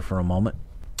think here for a moment.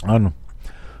 On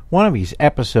one of these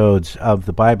episodes of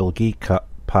the Bible Geek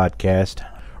podcast,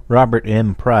 Robert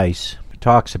M. Price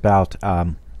talks about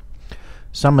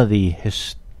some of the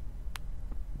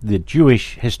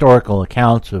Jewish historical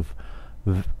accounts of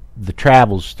the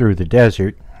travels through the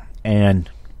desert and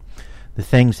the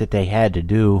things that they had to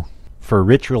do for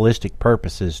ritualistic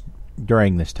purposes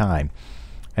during this time.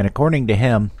 And according to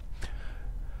him,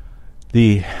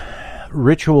 the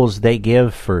rituals they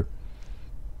give for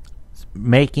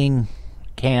making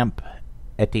camp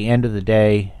at the end of the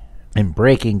day and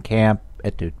breaking camp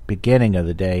at the beginning of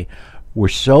the day were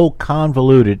so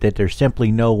convoluted that there's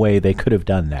simply no way they could have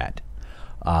done that.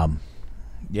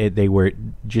 They were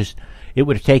just, it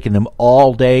would have taken them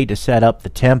all day to set up the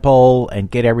temple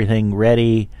and get everything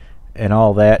ready and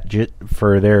all that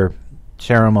for their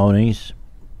ceremonies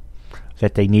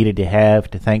that they needed to have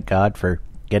to thank God for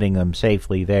getting them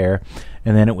safely there,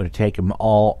 and then it would have taken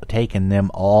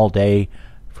them all day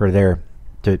for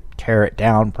to tear it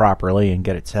down properly and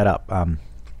get it set up. And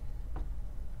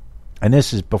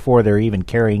this is before they're even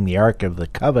carrying the Ark of the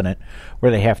Covenant,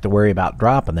 where they have to worry about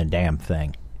dropping the damn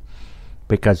thing.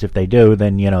 Because if they do,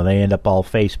 then they end up all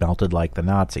face melted like the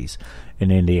Nazis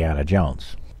in Indiana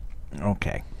Jones.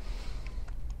 Okay.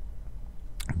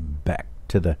 Back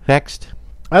to the text.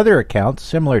 Other accounts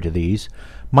similar to these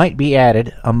might be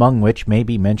added, among which may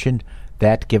be mentioned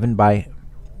that given by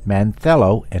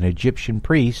Manthello, an Egyptian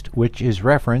priest, which is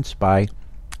referred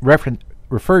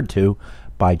to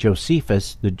by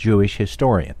Josephus, the Jewish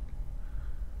historian.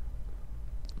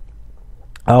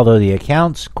 Although the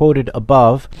accounts quoted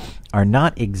above are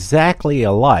not exactly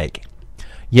alike,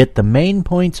 yet the main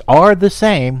points are the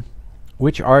same,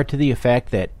 which are to the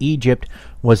effect that Egypt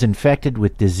was infected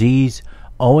with disease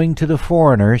owing to the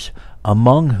foreigners,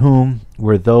 among whom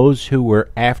were those who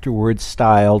were afterwards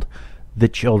styled the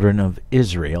children of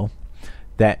Israel,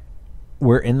 that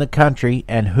were in the country,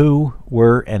 and who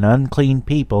were an unclean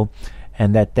people,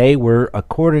 and that they were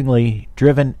accordingly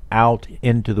driven out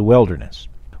into the wilderness.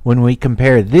 When we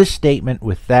compare this statement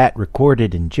with that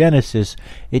recorded in Genesis,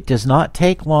 it does not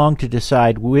take long to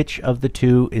decide which of the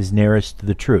two is nearest to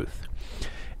the truth.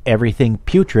 Everything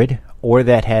putrid, or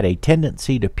that had a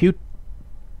tendency to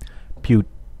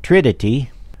putridity,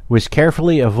 was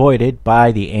carefully avoided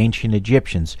by the ancient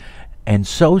Egyptians, and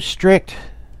so strict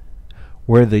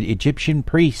were the Egyptian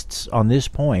priests on this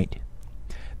point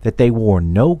that they wore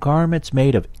no garments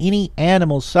made of any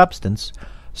animal substance,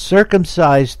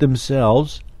 circumcised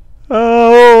themselves,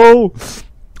 and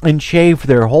shaved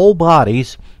their whole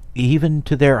bodies, even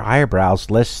to their eyebrows,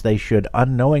 lest they should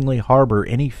unknowingly harbor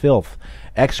any filth,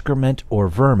 excrement, or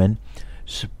vermin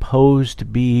supposed to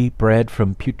be bred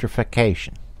from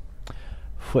putrefaction.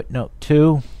 Footnote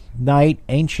 2. Knight,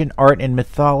 Ancient Art and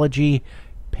Mythology,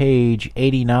 page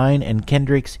 89, and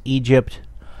Kendrick's Egypt,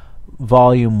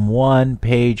 volume 1,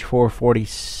 page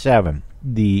 447.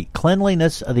 The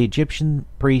cleanliness of the Egyptian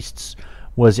priests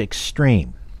was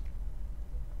extreme.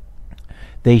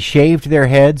 They shaved their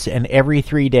heads, and every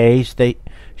 3 days they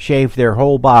shaved their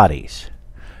whole bodies.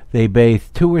 They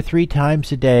bathed 2 or 3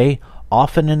 times a day,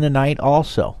 often in the night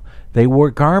also. They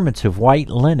wore garments of white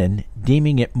linen,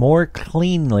 deeming it more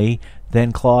cleanly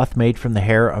than cloth made from the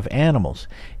hair of animals.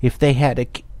 If they had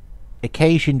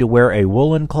occasion to wear a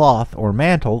woolen cloth or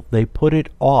mantle, they put it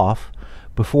off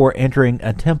before entering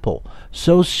a temple.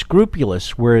 So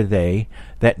scrupulous were they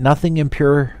that nothing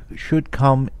impure should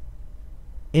come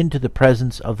into the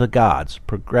presence of the gods.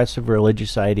 Progressive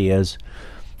religious ideas.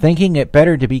 Thinking it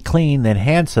better to be clean than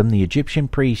handsome, the Egyptian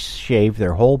priests shaved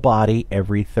their whole body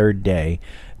every 3rd day,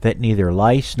 that neither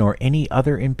lice nor any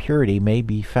other impurity may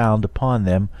be found upon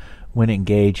them when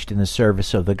engaged in the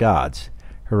service of the gods.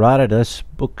 Herodotus,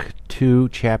 Book 2,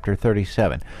 Chapter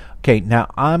 37. Okay,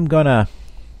 now I'm gonna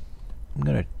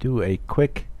do a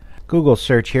quick Google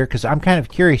search here because I'm kind of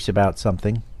curious about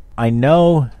something. I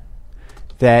know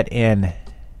that in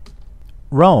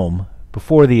Rome,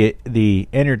 before the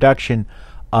introduction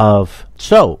of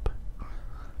soap,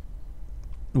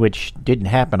 which didn't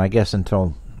happen, I guess,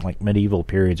 until like medieval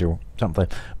periods or something.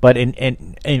 But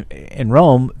in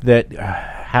Rome, that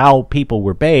how people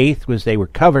were bathed was they were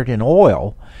covered in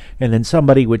oil, and then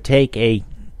somebody would take a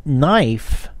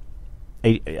knife,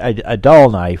 a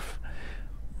dull knife.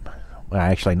 Well,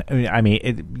 actually, I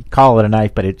mean, call it a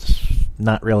knife, but it's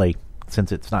not really,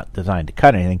 since it's not designed to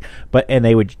cut anything. And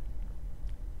they would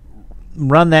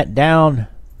run that down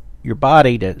your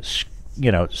body to,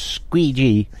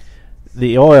 squeegee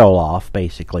the oil off,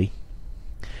 basically,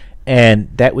 and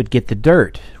that would get the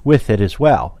dirt with it as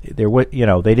well.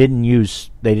 They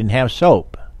didn't have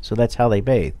soap, so that's how they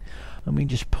bathed. Let me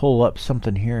just pull up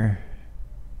something here.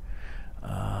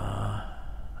 I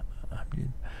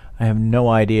have no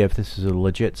idea if this is a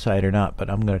legit site or not, but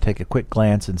I'm going to take a quick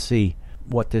glance and see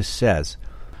what this says.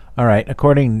 All right,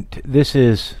 according to this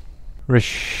is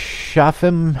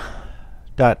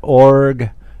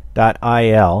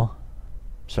reshafim.org.il.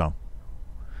 So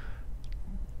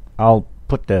I'll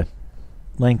put the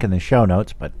link in the show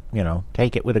notes, but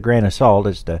take it with a grain of salt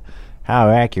as to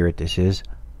how accurate this is.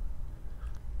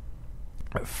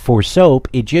 For soap,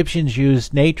 Egyptians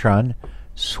used natron,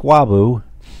 swabu,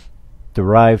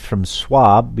 derived from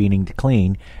swab, meaning to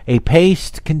clean, a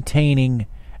paste containing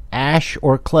ash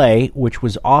or clay, which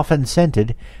was often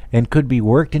scented and could be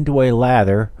worked into a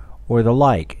lather or the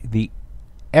like. The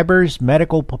Ebers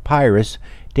Medical Papyrus,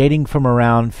 dating from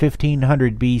around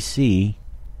 1500 BC,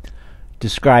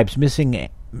 describes mixing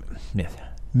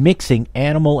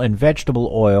animal and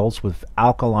vegetable oils with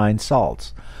alkaline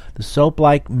salts. The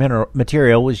soap-like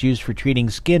material was used for treating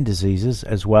skin diseases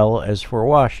as well as for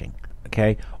washing.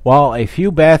 Okay. While a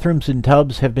few bathrooms and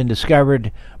tubs have been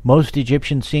discovered, most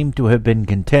Egyptians seem to have been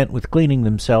content with cleaning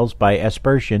themselves by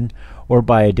aspersion or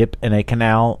by a dip in a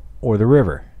canal or the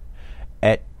river.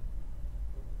 At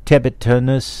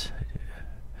Tebetunus,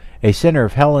 a center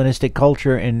of Hellenistic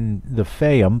culture in the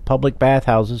Fayum, public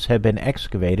bathhouses have been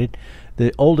excavated,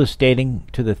 the oldest dating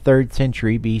to the 3rd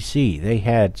century BC. They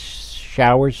had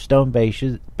showers, stone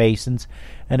basins,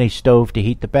 and a stove to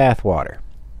heat the bath water.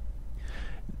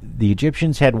 The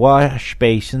Egyptians had wash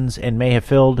basins and may have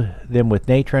filled them with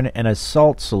natron and a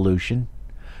salt solution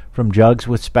from jugs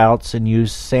with spouts and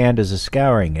used sand as a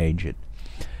scouring agent.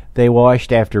 They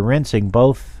washed after rinsing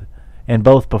both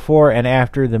before and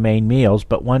after the main meals,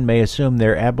 but one may assume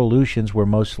their ablutions were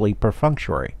mostly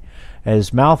perfunctory.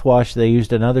 As mouthwash, they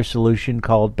used another solution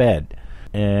called bed,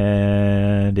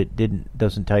 and it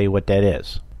doesn't tell you what that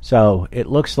is. So it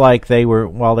looks like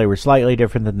while they were slightly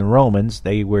different than the Romans,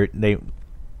 they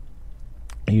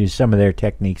used some of their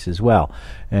techniques as well.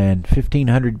 And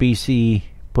 1500 BC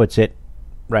puts it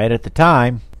right at the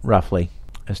time, roughly,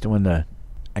 as to when the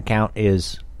account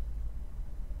is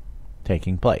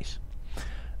taking place.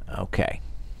 Okay.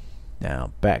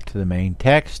 Now back to the main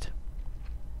text.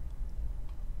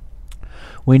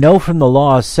 We know from the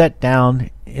laws set down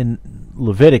in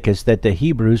Leviticus that the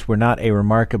Hebrews were not a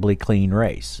remarkably clean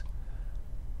race.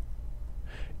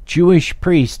 Jewish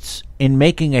priests, in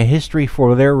making a history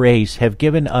for their race, have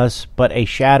given us but a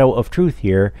shadow of truth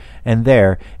here and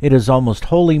there. It is almost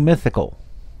wholly mythical.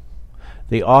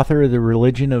 The author of the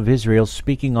Religion of Israel,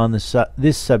 speaking on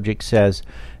this subject, says,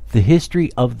 "The history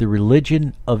of the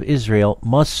religion of Israel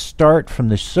must start from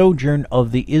the sojourn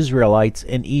of the Israelites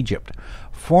in Egypt.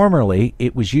 Formerly,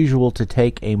 it was usual to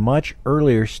take a much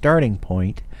earlier starting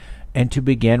point and to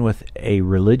begin with a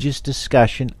religious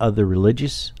discussion of the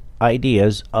religious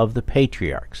ideas of the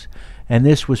patriarchs. And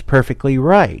this was perfectly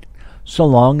right, so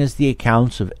long as the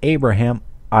accounts of Abraham,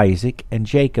 Isaac, and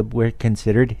Jacob were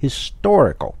considered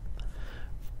historical.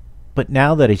 But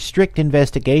now that a strict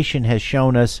investigation has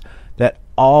shown us that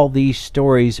all these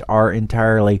stories are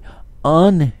entirely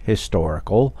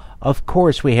unhistorical, of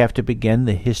course we have to begin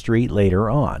the history later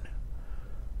on."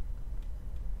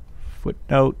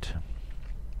 Footnote: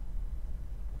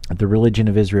 The Religion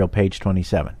of Israel, page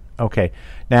 27. Okay,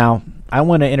 now I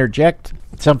want to interject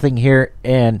something here,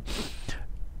 and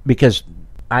because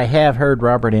I have heard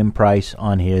Robert M. Price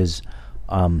on his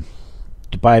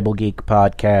Bible Geek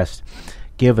podcast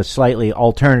give a slightly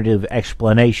alternative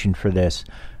explanation for this.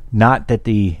 Not that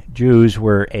the Jews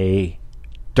were a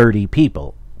dirty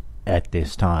people at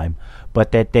this time,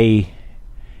 but that they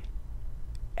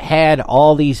had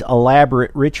all these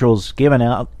elaborate rituals given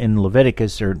out in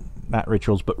Leviticus, or not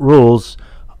rituals, but rules,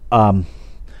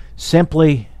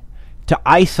 simply to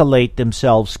isolate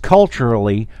themselves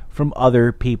culturally from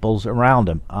other peoples around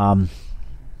them.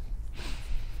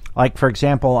 Like, for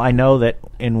example, I know that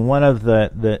in one of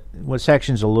the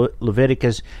sections of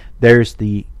Leviticus, there's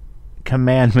the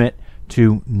commandment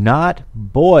to not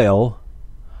boil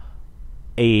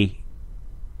a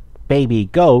baby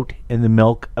goat in the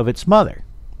milk of its mother.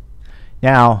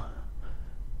 Now,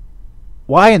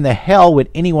 why in the hell would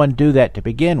anyone do that to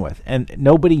begin with? And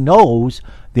nobody knows.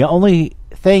 The only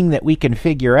thing that we can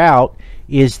figure out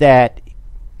is that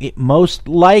it most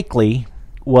likely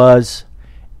was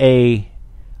a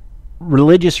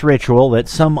religious ritual that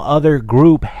some other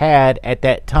group had at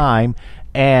that time,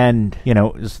 and it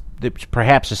was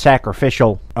perhaps a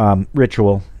sacrificial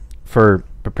ritual for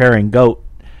preparing goat,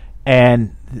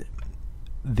 and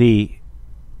the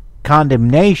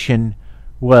condemnation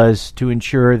was to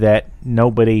ensure that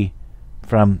nobody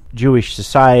from Jewish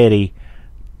society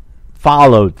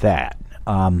followed that.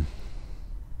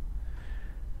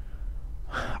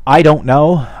 I don't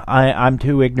know. I'm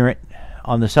too ignorant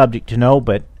on the subject to know,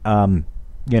 but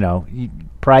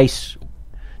Price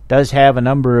does have a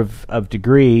number of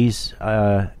degrees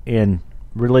in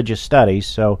religious studies,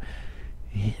 so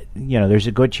there's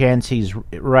a good chance he's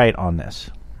right on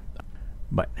this.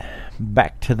 But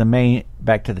back to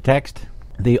the text.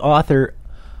 The author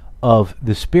of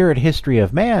The Spirit History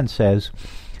of Man says,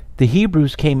 "The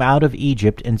Hebrews came out of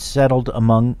Egypt and settled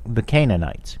among the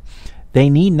Canaanites. They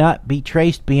need not be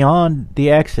traced beyond the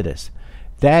Exodus.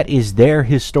 That is their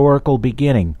historical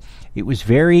beginning. It was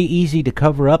very easy to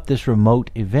cover up this remote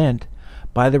event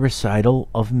by the recital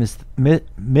of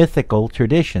mythical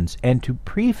traditions and to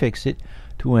prefix it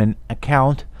to an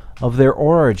account of their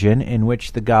origin in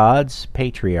which the gods,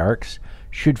 patriarchs,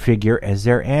 should figure as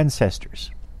their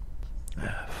ancestors."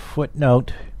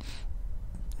 Footnote: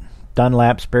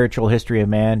 Dunlap, Spiritual History of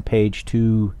Man, page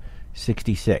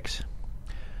 266.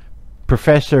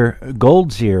 Professor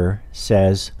Goldzier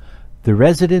says, "The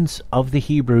residence of the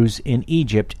Hebrews in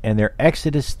Egypt and their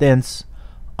exodus thence,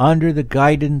 under the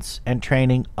guidance and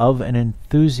training of an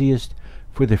enthusiast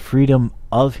for the freedom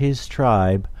of his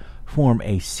tribe, form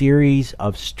a series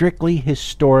of strictly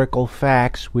historical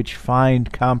facts which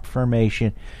find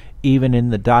confirmation even in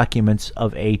the documents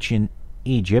of ancient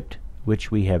Egypt,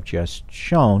 which we have just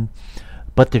shown,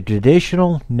 but the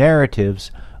traditional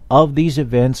narratives of these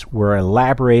events were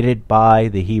elaborated by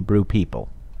the Hebrew people."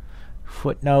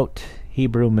 Footnote: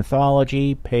 Hebrew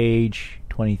Mythology, page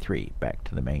 23. Back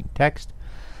to the main text.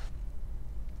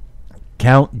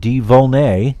 Count de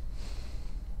Volney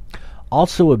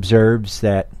also observes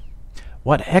that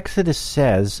what Exodus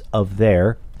says of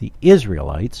the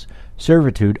Israelites'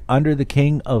 servitude under the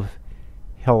king of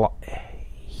Heliopolis,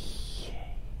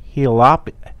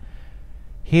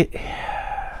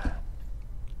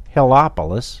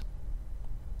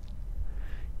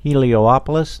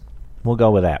 we'll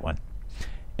go with that one,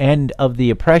 and of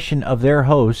the oppression of their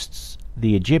hosts,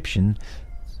 the Egyptians,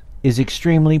 is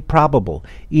extremely probable.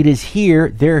 It is here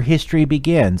their history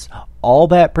begins. All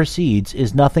that precedes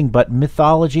is nothing but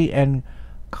mythology and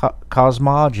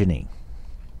cosmogony.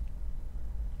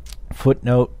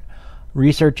 Footnote: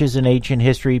 Researches in Ancient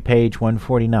History, page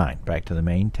 149. Back to the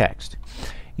main text.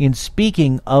 In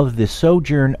speaking of the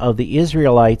sojourn of the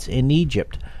Israelites in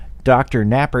Egypt, Dr.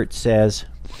 Knappert says,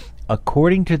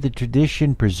 according to the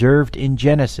tradition preserved in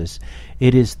Genesis,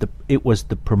 it was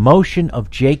the promotion of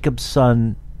Jacob's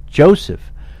son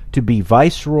Joseph to be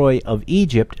viceroy of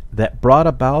Egypt that brought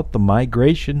about the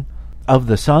migration of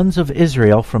the sons of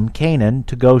Israel from Canaan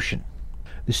to Goshen.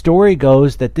 The story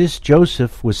goes that this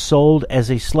Joseph was sold as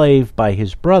a slave by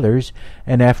his brothers,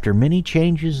 and after many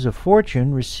changes of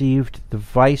fortune received the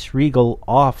vice-regal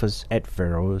office at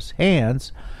Pharaoh's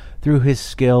hands through his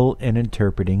skill in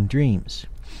interpreting dreams.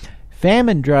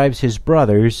 Famine drives his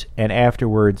brothers, and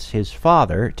afterwards his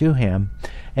father, to him,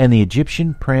 and the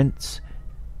Egyptian prince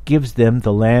gives them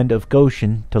the land of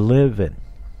Goshen to live in.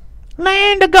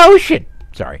 Land of Goshen!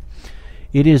 Sorry.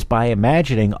 It is by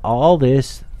imagining all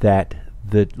this that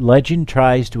the legend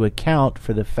tries to account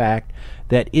for the fact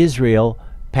that Israel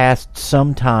passed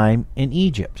some time in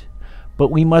Egypt.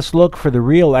 But we must look for the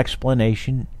real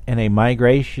explanation in a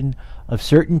migration of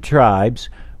certain tribes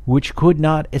which could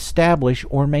not establish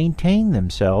or maintain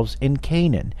themselves in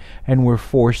Canaan and were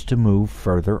forced to move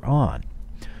further on.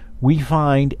 We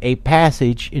find a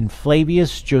passage in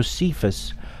Flavius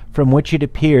Josephus from which it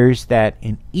appears that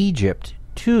in Egypt,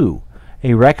 too,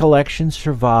 a recollection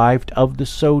survived of the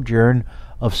sojourn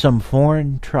of some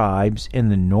foreign tribes in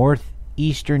the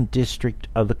northeastern district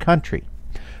of the country.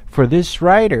 For this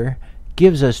writer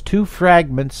gives us two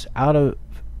fragments out of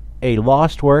a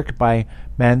lost work by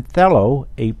Manthello,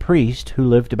 a priest who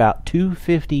lived about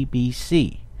 250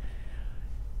 B.C.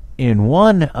 In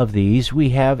one of these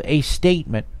we have a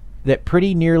statement that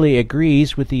pretty nearly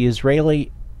agrees with the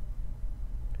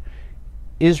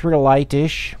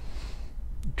Israelitish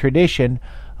tradition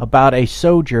about a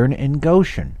sojourn in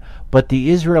Goshen, but the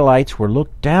Israelites were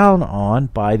looked down on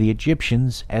by the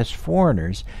Egyptians as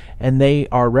foreigners, and they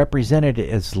are represented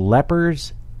as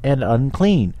lepers and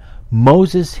unclean.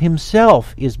 Moses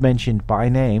himself is mentioned by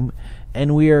name,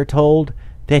 and we are told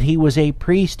that he was a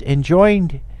priest and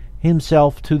joined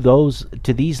himself to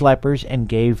these lepers and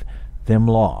gave them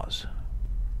laws.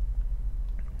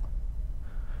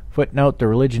 Footnote, The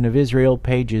Religion of Israel,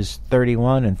 pages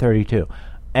 31 and 32.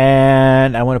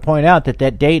 And I want to point out that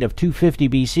that date of 250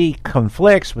 B.C.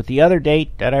 conflicts with the other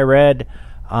date that I read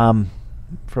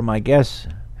from, I guess,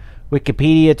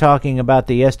 Wikipedia, talking about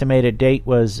the estimated date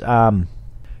was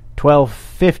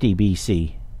 1250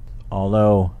 B.C.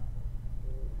 Although,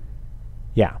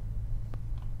 yeah,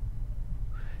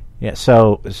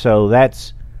 so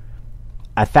that's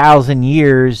 1,000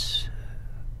 years.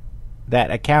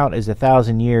 That account is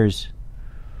 1,000 years.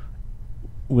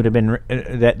 Would have been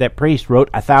that priest wrote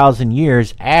 1,000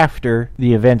 years after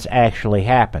the events actually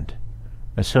happened,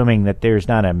 assuming that there's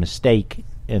not a mistake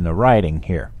in the writing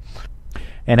here.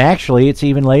 And actually, it's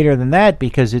even later than that,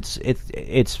 because it's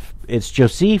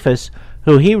Josephus,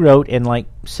 who he wrote in like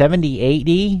 70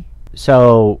 A.D.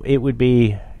 So it would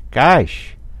be,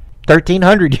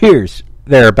 1,300 years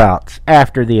thereabouts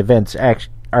after the events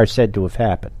are said to have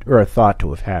happened, or are thought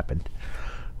to have happened.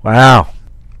 Wow.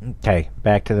 Okay,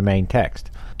 back to the main text.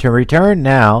 To return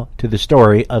now to the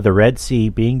story of the Red Sea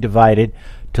being divided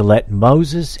to let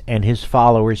Moses and his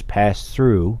followers pass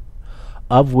through,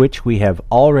 of which we have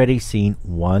already seen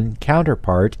one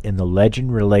counterpart in the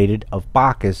legend related of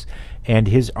Bacchus and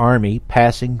his army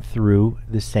passing through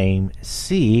the same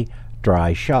sea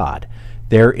dry-shod.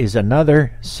 There is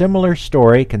another similar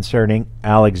story concerning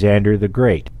Alexander the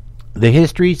Great. The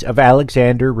histories of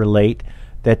Alexander relate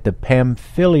that the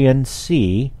Pamphylian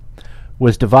Sea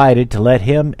was divided to let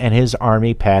him and his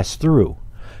army pass through.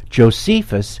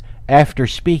 Josephus, after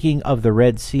speaking of the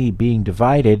Red Sea being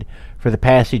divided for the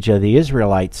passage of the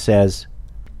Israelites, says,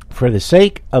 "For the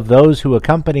sake of those who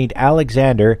accompanied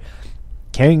Alexander,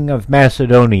 king of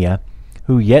Macedonia,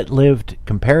 who yet lived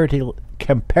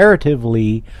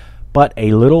comparatively but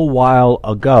a little while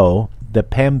ago, the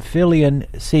Pamphylian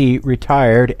Sea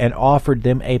retired and offered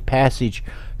them a passage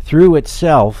through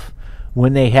itself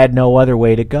when they had no other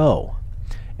way to go.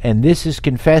 And this is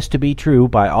confessed to be true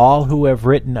by all who have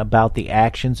written about the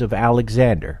actions of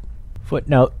Alexander."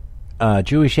 Footnote,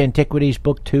 Jewish Antiquities,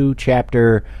 Book 2,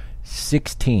 Chapter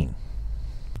 16.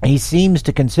 He seems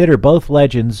to consider both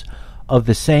legends of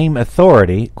the same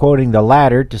authority, quoting the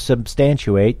latter to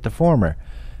substantiate the former.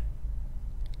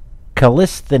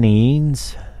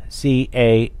 Callisthenes,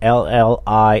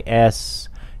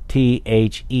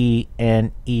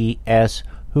 Callistthenes,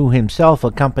 who himself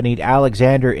accompanied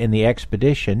Alexander in the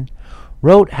expedition,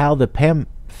 wrote how the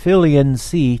Pamphylian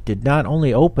Sea did not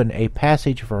only open a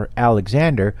passage for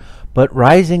Alexander, but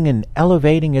rising and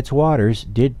elevating its waters,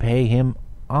 did pay him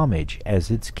homage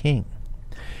as its king.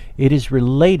 It is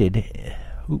related...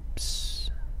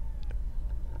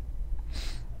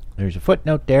 There's a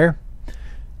footnote there.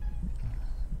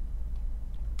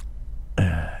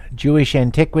 Jewish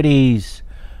Antiquities.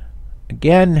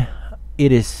 Again,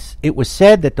 it was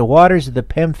said that the waters of the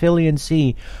Pamphylian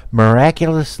Sea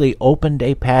miraculously opened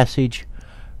a passage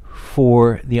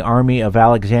for the army of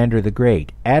Alexander the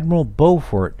Great. Admiral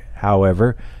Beaufort,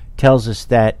 however, tells us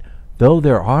that though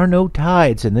there are no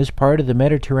tides in this part of the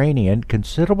Mediterranean,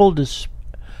 considerable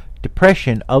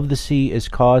depression of the sea is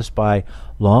caused by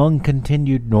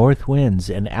long-continued north winds,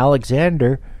 and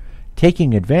Alexander,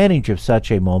 taking advantage of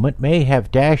such a moment, may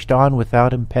have dashed on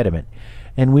without impediment,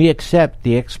 and we accept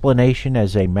the explanation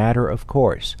as a matter of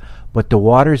course. But the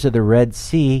waters of the Red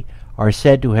Sea are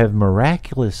said to have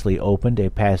miraculously opened a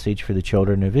passage for the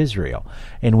children of Israel,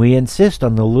 and we insist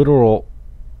on the literal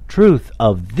truth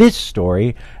of this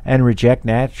story and reject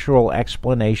natural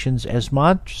explanations as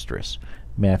monstrous.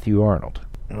 Matthew Arnold.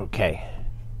 Okay,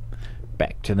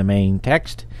 back to the main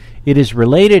text. It is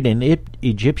related in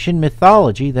Egyptian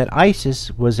mythology that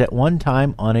Isis was at one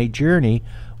time on a journey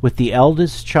with the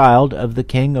eldest child of the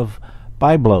king of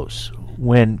Byblos.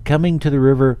 When coming to the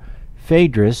river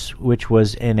Phaedrus, which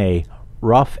was in a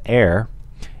rough air,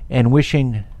 and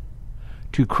wishing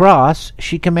to cross,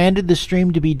 she commanded the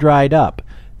stream to be dried up.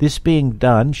 This being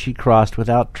done, she crossed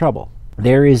without trouble.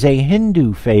 There is a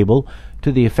Hindu fable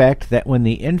to the effect that when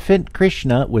the infant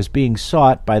Krishna was being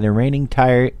sought by the reigning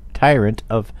tyrant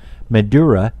of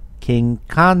Madura, King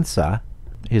Kansa,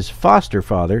 his foster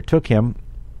father took him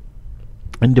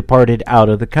and departed out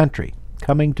of the country.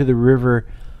 Coming to the river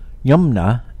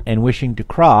Yamuna and wishing to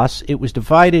cross, it was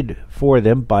divided for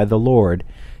them by the Lord,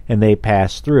 and they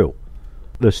passed through.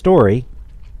 The story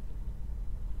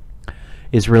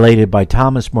is related by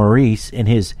Thomas Maurice in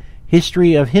his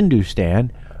History of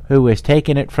Hindustan, who has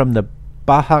taken it from the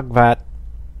Bhagavad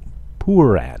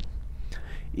Puran.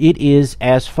 It is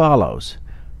as follows.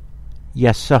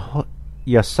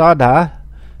 Yasoda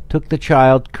took the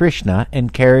child Krishna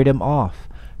and carried him off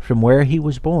from where he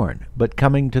was born, but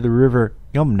coming to the river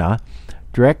Yamuna,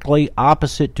 directly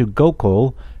opposite to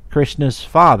Gokul, Krishna's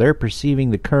father,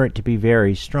 perceiving the current to be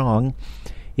very strong,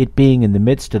 it being in the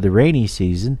midst of the rainy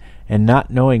season, and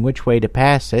not knowing which way to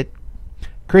pass it,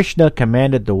 Krishna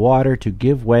commanded the water to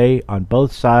give way on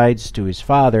both sides to his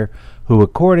father, who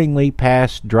accordingly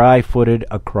passed dry-footed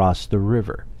across the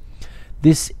river.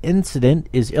 This incident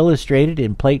is illustrated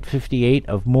in Plate 58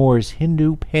 of Moore's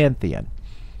Hindu Pantheon.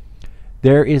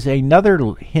 There is another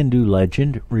Hindu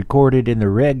legend recorded in the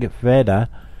Rig Veda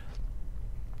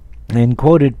and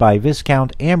quoted by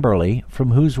Viscount Amberley,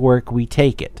 from whose work we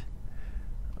take it.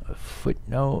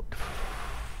 Footnote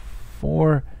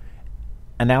 4,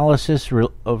 Analysis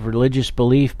of Religious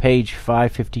Belief, page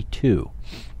 552.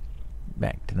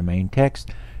 Back to the main text.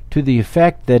 To the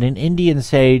effect that an Indian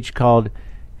sage called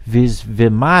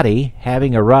Visvimati,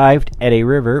 having arrived at a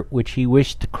river which he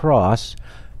wished to cross,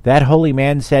 that holy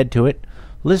man said to it,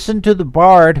 "Listen to the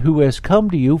bard who has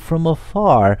come to you from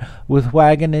afar with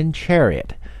wagon and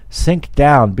chariot. Sink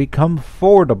down, become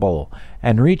fordable,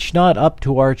 and reach not up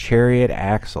to our chariot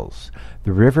axles."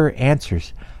 The river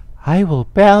answers, "I will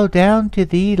bow down to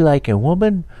thee like a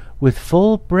woman with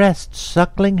full breasts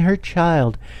suckling her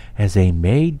child. As a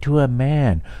maid to a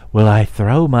man will I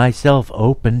throw myself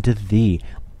open to thee."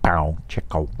 Bow,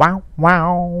 chicka, wow,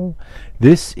 wow.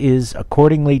 This is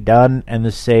accordingly done, and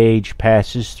the sage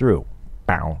passes through.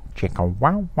 Bow, chicka,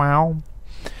 wow, wow.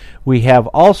 We have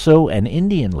also an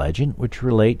Indian legend which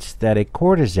relates that a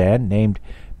courtesan named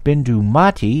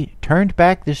Bindumati turned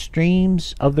back the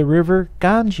streams of the river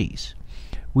Ganges.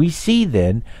 We see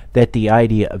then that the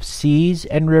idea of seas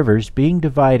and rivers being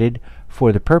divided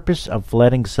for the purpose of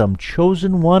letting some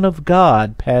chosen one of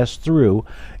God pass through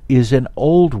is an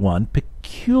old one,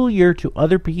 peculiar to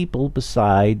other people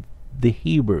beside the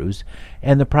Hebrews,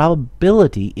 and the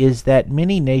probability is that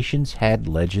many nations had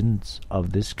legends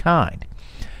of this kind.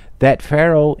 That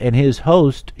Pharaoh and his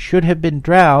host should have been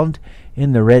drowned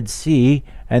in the Red Sea,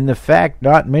 and the fact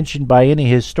not mentioned by any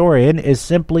historian, is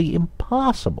simply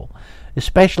impossible,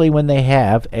 especially when they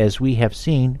have, as we have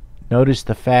seen, noticed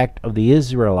the fact of the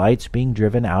Israelites being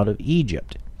driven out of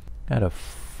Egypt. Got a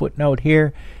footnote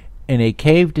here. In a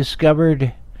cave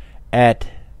discovered at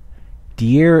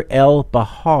Deir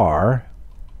el-Bahar,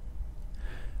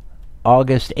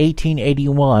 August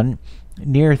 1881,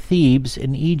 near Thebes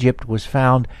in Egypt, was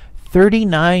found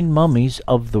 39 mummies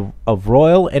of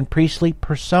royal and priestly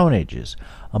personages.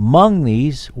 Among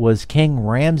these was King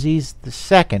Ramses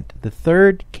II, the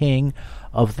third king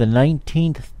of the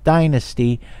 19th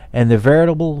dynasty, and the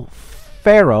veritable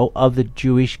Pharaoh of the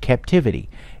Jewish captivity.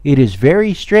 It is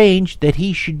very strange that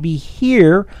he should be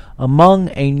here among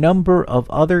a number of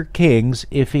other kings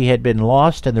if he had been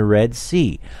lost in the Red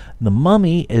Sea. The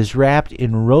mummy is wrapped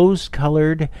in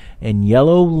rose-colored and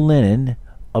yellow linen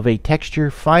of a texture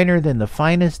finer than the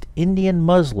finest Indian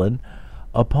muslin,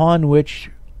 upon which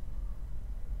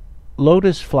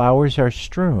lotus flowers are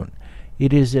strewn.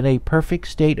 It is in a perfect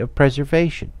state of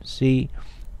preservation. See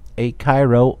a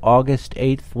Cairo, August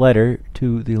 8th letter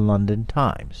to the London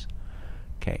Times.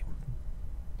 Okay,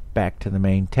 back to the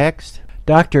main text.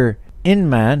 Dr.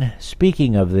 Inman,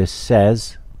 speaking of this,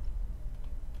 says,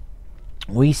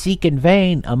 "We seek in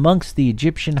vain amongst the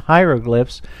Egyptian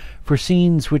hieroglyphs for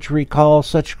scenes which recall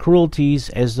such cruelties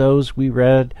as those we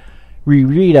read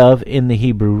of in the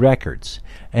Hebrew records,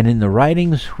 and in the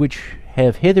writings which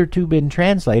have hitherto been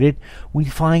translated, we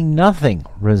find nothing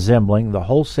resembling the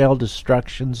wholesale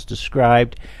destructions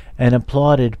described and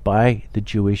applauded by the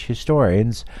Jewish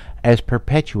historians as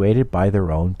perpetuated by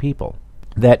their own people.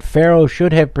 That Pharaoh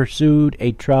should have pursued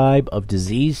a tribe of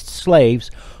diseased slaves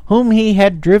whom he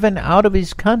had driven out of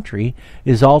his country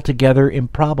is altogether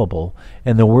improbable.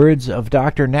 In the words of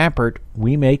Dr. Knappert,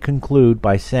 we may conclude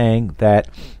by saying that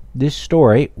this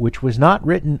story, which was not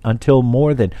written until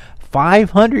more than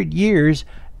 500 years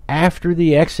after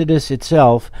the Exodus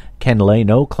itself, can lay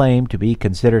no claim to be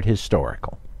considered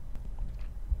historical."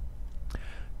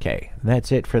 Okay,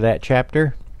 that's it for that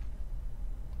chapter.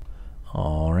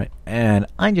 All right, and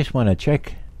I just want to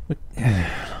check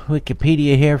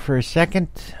Wikipedia here for a second.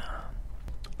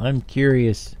 I'm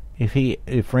curious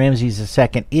if Ramses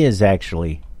II is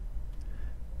actually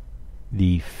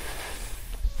the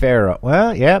Pharaoh.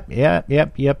 Well, yep.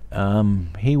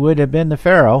 He would have been the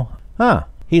Pharaoh. Huh.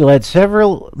 He led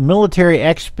several military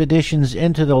expeditions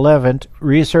into the Levant,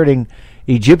 reasserting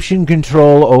Egyptian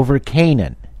control over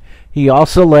Canaan. He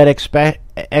also led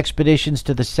expeditions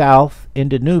to the south,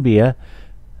 into Nubia,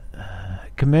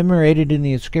 commemorated in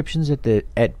the inscriptions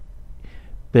at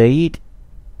Beit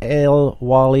El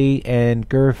Wali and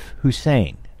Gurf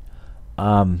Hussein.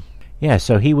 Yeah,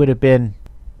 so he would have been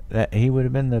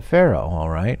the Pharaoh, all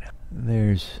right.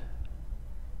 There's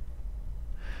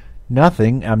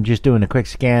nothing. I'm just doing a quick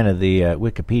scan of the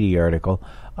Wikipedia article.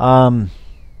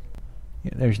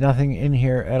 There's nothing in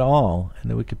here at all in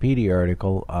the Wikipedia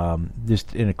article,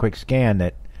 just in a quick scan,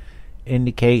 that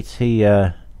indicates he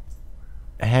had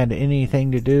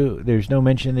anything to do. There's no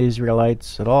mention of the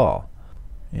Israelites at all.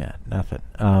 Yeah, nothing.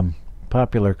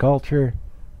 Popular culture.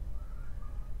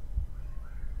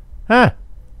 Huh.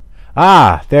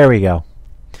 Ah, there we go.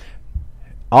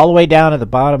 All the way down at the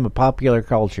bottom of popular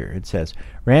culture, it says,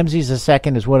 Ramses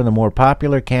II is one of the more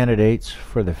popular candidates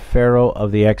for the Pharaoh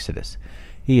of the Exodus.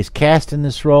 He is cast in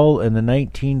this role in the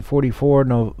 1944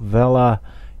 novella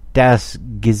Das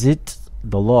Gesetz,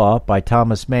 The Law, by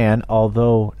Thomas Mann.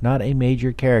 Although not a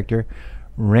major character,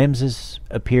 Ramses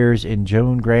appears in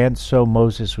Joan Grant's So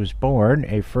Moses Was Born,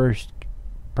 a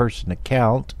first-person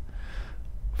account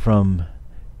from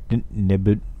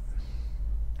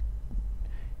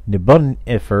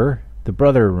Nebunifer, the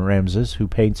brother of Ramses, who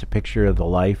paints a picture of the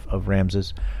life of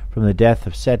Ramses from the death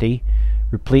of Seti,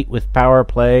 replete with power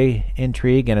play,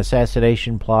 intrigue, and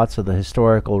assassination plots of the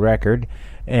historical record,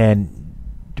 and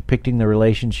depicting the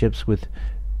relationships with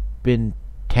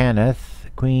Bintaneth,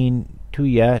 Queen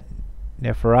Tuya,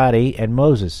 Nefertari, and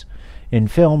Moses. In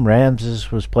film,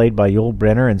 Ramses was played by Yul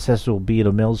Brynner in Cecil B.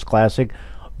 DeMille's classic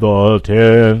The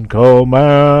Ten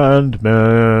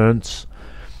Commandments.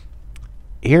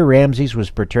 Here Ramses was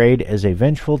portrayed as a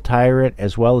vengeful tyrant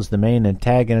as well as the main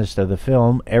antagonist of the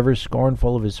film, ever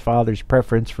scornful of his father's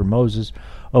preference for Moses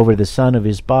over the son of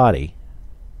his body.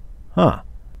 Huh.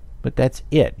 But that's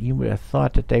it. You would have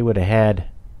thought that they would have had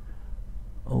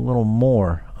a little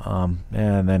more. And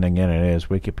then again, it is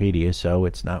Wikipedia, so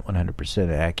it's not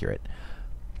 100% accurate.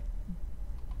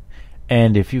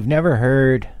 And if you've never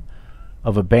heard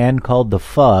of a band called the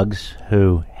Fugs,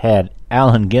 who had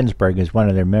Allen Ginsberg as one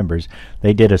of their members,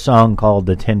 they did a song called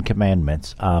The Ten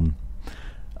Commandments.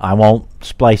 I won't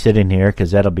splice it in here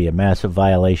because that'll be a massive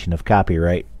violation of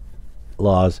copyright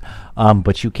laws,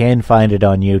 but you can find it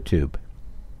on YouTube.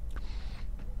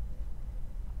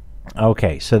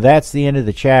 Okay, so that's the end of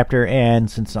the chapter,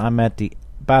 and since I'm at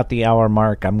about the hour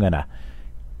mark, I'm going to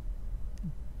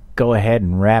go ahead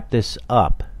and wrap this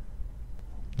up.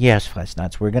 Yes,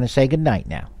 Flesnuts, we're going to say goodnight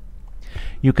now.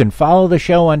 You can follow the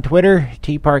show on Twitter.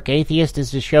 TParkAtheist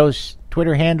is the show's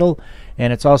Twitter handle,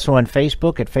 and it's also on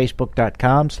Facebook at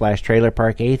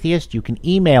facebook.com/trailerparkatheist. You can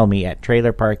email me at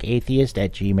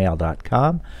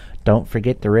trailerparkatheist@gmail.com. Don't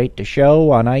forget to rate the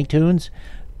show on iTunes.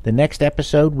 The next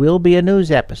episode will be a news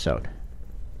episode.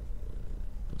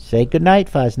 Say goodnight,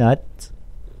 Fuzznuts.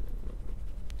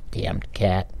 Damned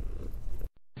cat.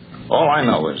 All I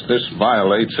know is this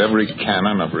violates every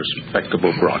canon of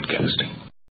respectable broadcasting.